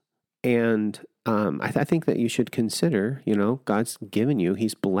loss. And I think that you should consider, God's given you,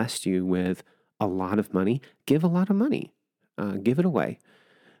 he's blessed you with a lot of money. Give a lot of money. Give it away.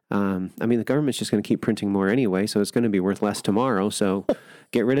 I mean, the government's just going to keep printing more anyway, so it's going to be worth less tomorrow. So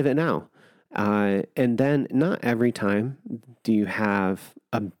get rid of it now. And then not every time do you have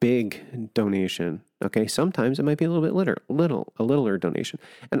a big donation. Okay, sometimes it might be a little bit littler donation.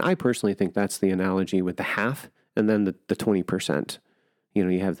 And I personally think that's the analogy with the half and then the 20%.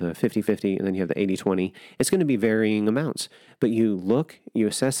 You have the 50-50 and then you have the 80-20. It's going to be varying amounts. But you look, you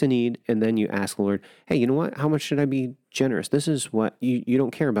assess a need, and then you ask the Lord, hey, you know what? How much should I be generous? This is what, you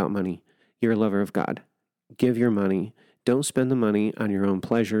don't care about money. You're a lover of God. Give your money. Don't spend the money on your own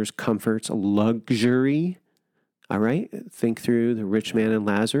pleasures, comforts, luxury. All right? Think through the rich man and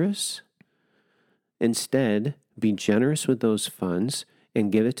Lazarus. Instead, be generous with those funds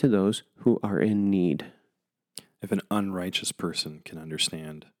and give it to those who are in need. If an unrighteous person can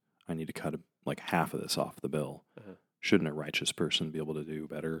understand, I need to cut like half of this off the bill, shouldn't a righteous person be able to do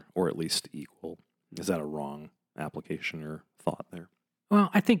better or at least equal? Is that a wrong application or thought there? Well,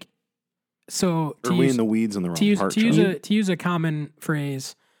 I think so. Are we in the weeds on the wrong part? To use a common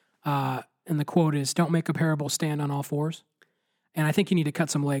phrase, and the quote is, "Don't make a parable stand on all fours." And I think you need to cut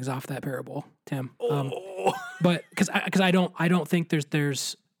some legs off that parable, Tim. But because I don't think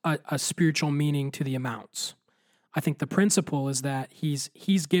there's a spiritual meaning to the amounts. I think the principle is that he's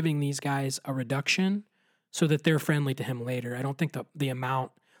giving these guys a reduction so that they're friendly to him later. I don't think the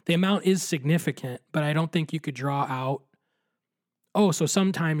amount is significant, but I don't think you could draw out, so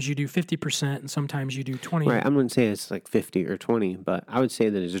sometimes you do 50% and sometimes you do 20%. Right, I wouldn't say it's like 50 or 20, but I would say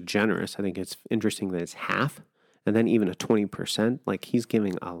that it's generous. I think it's interesting that it's half and then even a 20%, like he's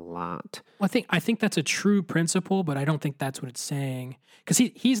giving a lot. Well, I think that's a true principle, but I don't think that's what it's saying because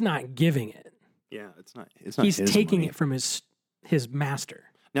he's not giving it. Yeah, it's not. He's taking money. it from his master.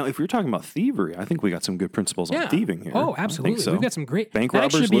 Now, if we're talking about thievery, I think we got some good principles on thieving here. Oh, absolutely. I think so. We've got some great. Bank that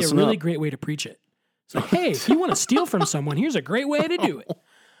robbers, actually be a listen really up. great way to preach it. It's like, hey, if you want to steal from someone, here's a great way to do it.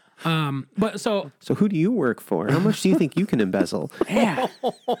 But so So who do you work for? How much do you think you can embezzle? yeah,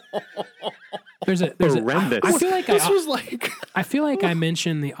 there's a Horrendous. I feel like This was like I feel like I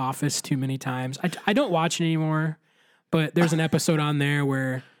mentioned The Office too many times. I don't watch it anymore, but there's an episode on there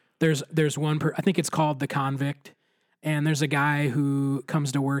where there's one I think it's called The Convict, and there's a guy who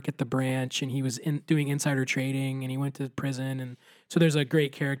comes to work at the branch, and he was doing insider trading, and he went to prison, and so there's a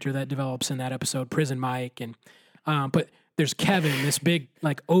great character that develops in that episode, Prison Mike, and but there's Kevin, this big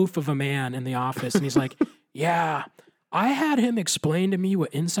like oaf of a man in the office, and he's like, yeah, I had him explain to me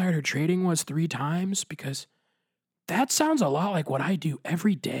what insider trading was 3 times because that sounds a lot like what I do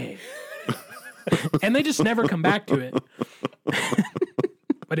every day. And they just never come back to it.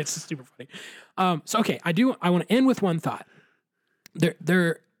 But it's super funny. So okay, I want to end with one thought.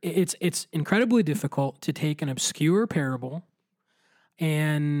 It's incredibly difficult to take an obscure parable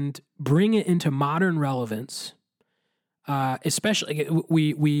and bring it into modern relevance. Especially,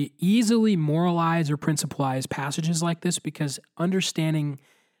 we easily moralize or principalize passages like this because understanding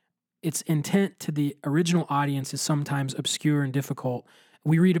its intent to the original audience is sometimes obscure and difficult.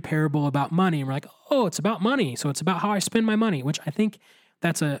 We read a parable about money and we're like, oh, it's about money. So it's about how I spend my money, which I think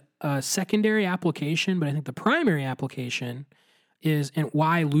that's a secondary application. But I think the primary application is, and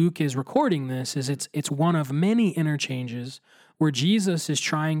why Luke is recording this, is it's one of many interchanges where Jesus is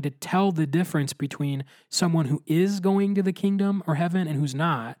trying to tell the difference between someone who is going to the kingdom or heaven and who's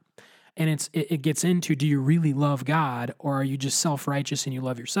not. And it gets into, do you really love God, or are you just self-righteous and you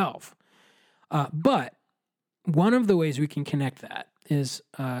love yourself? But one of the ways we can connect that is,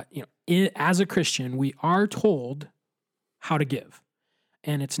 as a Christian, we are told how to give.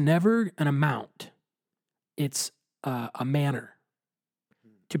 And it's never an amount. It's a manner.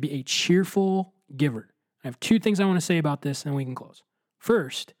 To be a cheerful giver. I have 2 things I want to say about this, and we can close.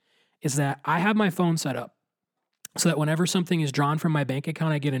 First is that I have my phone set up so that whenever something is drawn from my bank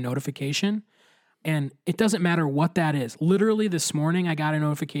account, I get a notification, and it doesn't matter what that is. Literally this morning, I got a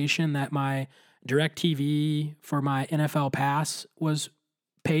notification that my DirecTV for my NFL Pass was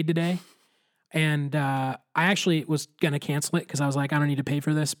paid today, and I actually was going to cancel it because I was like, I don't need to pay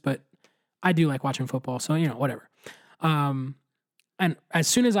for this, but I do like watching football, so, whatever. And as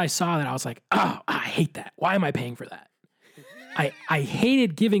soon as I saw that, I was like, oh, I hate that. Why am I paying for that? I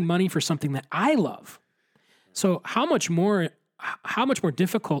hated giving money for something that I love. So how much more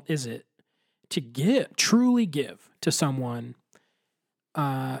difficult is it to truly give to someone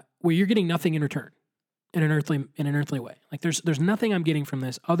where you're getting nothing in return in an earthly way? Like there's nothing I'm getting from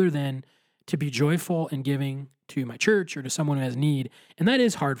this other than to be joyful in giving to my church or to someone who has need. And that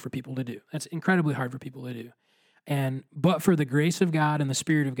is hard for people to do. That's incredibly hard for people to do. But for the grace of God and the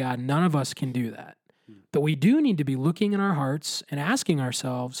Spirit of God, none of us can do that. But we do need to be looking in our hearts and asking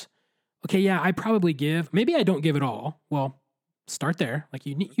ourselves, okay, yeah, I probably give. Maybe I don't give at all. Well, start there. Like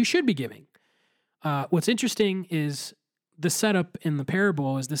you should be giving. What's interesting is the setup in the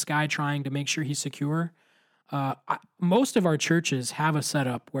parable is this guy trying to make sure he's secure. Most of our churches have a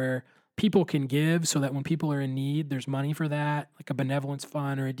setup where people can give so that when people are in need, there's money for that, like a benevolence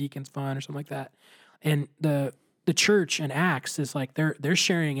fund or a deacon's fund or something like that. And the church in Acts is like they're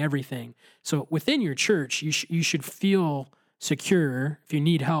sharing everything. So within your church, you should feel secure. If you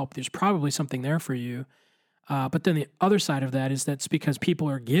need help, there's probably something there for you. But then the other side of that is that's because people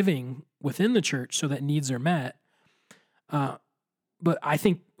are giving within the church so that needs are met. But I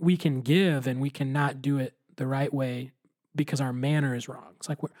think we can give and we cannot do it the right way because our manner is wrong. It's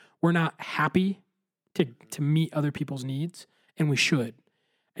like we're not happy to meet other people's needs, and we should.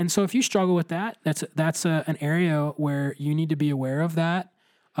 And so if you struggle with that, that's an area where you need to be aware of that,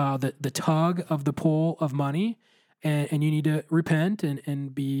 the tug of the pull of money, and you need to repent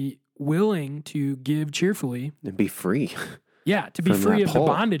and be willing to give cheerfully. And be free. Yeah, to be free of the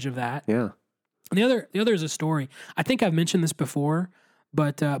bondage of that. Yeah. And the other is a story. I think I've mentioned this before,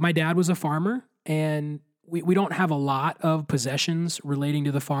 but my dad was a farmer, and we don't have a lot of possessions relating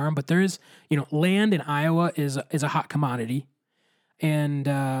to the farm, but there is, land in Iowa is a hot commodity. And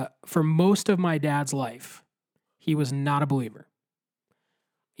for most of my dad's life, he was not a believer.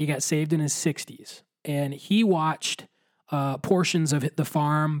 He got saved in his 60s, and he watched portions of the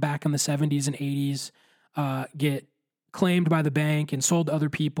farm back in the 70s and 80s get claimed by the bank and sold to other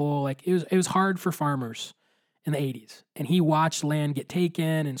people. Like it was hard for farmers in the 80s, and he watched land get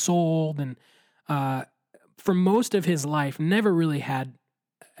taken and sold, and for most of his life, never really had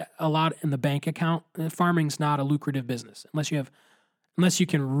a lot in the bank account. Farming's not a lucrative business unless you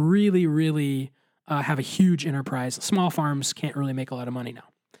can really, really have a huge enterprise. Small farms can't really make a lot of money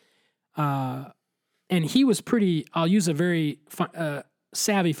now. And he was pretty, I'll use a very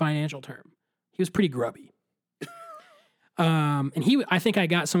savvy financial term. He was pretty grubby. And I think I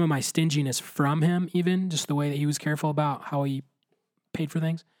got some of my stinginess from him, even just the way that he was careful about how he paid for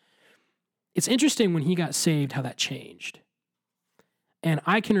things. It's interesting when he got saved, how that changed. And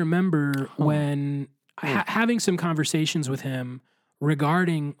I can remember when having some conversations with him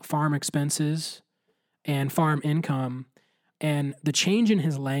regarding farm expenses and farm income and the change in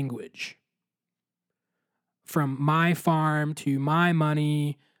his language from my farm to my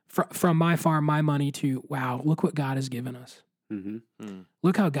money, from my farm, my money to, wow, look what God has given us.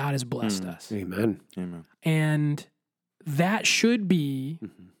 Look how God has blessed us. Amen. Amen. And that should be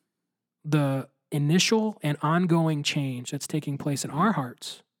the initial and ongoing change that's taking place in our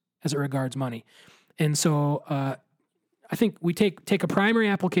hearts as it regards money. And so I think we take a primary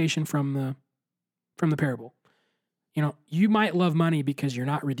application from the parable. You know, you might love money because you're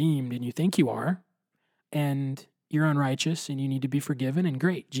not redeemed and you think you are, and you're unrighteous and you need to be forgiven, and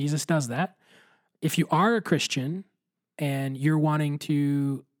great, Jesus does that. If you are a Christian and you're wanting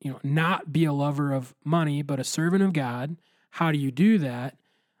to, not be a lover of money, but a servant of God, how do you do that?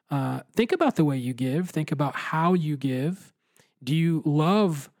 Think about the way you give. Think about how you give. Do you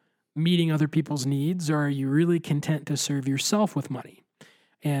love meeting other people's needs, or are you really content to serve yourself with money?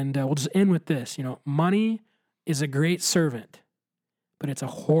 And we'll just end with this. Money is a great servant, but it's a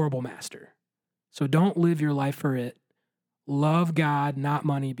horrible master. So don't live your life for it. Love God, not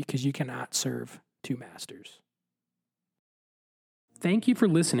money, because you cannot serve two masters. Thank you for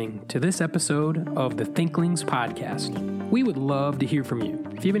listening to this episode of the Thinklings Podcast. We would love to hear from you.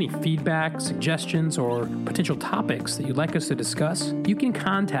 If you have any feedback, suggestions, or potential topics that you'd like us to discuss, you can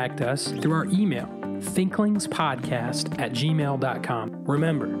contact us through our email, thinklingspodcast@gmail.com.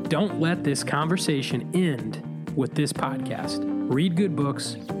 Remember, don't let this conversation end with this podcast. Read good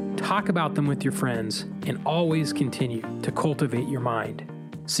books, talk about them with your friends, and always continue to cultivate your mind.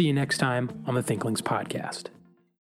 See you next time on the Thinklings Podcast.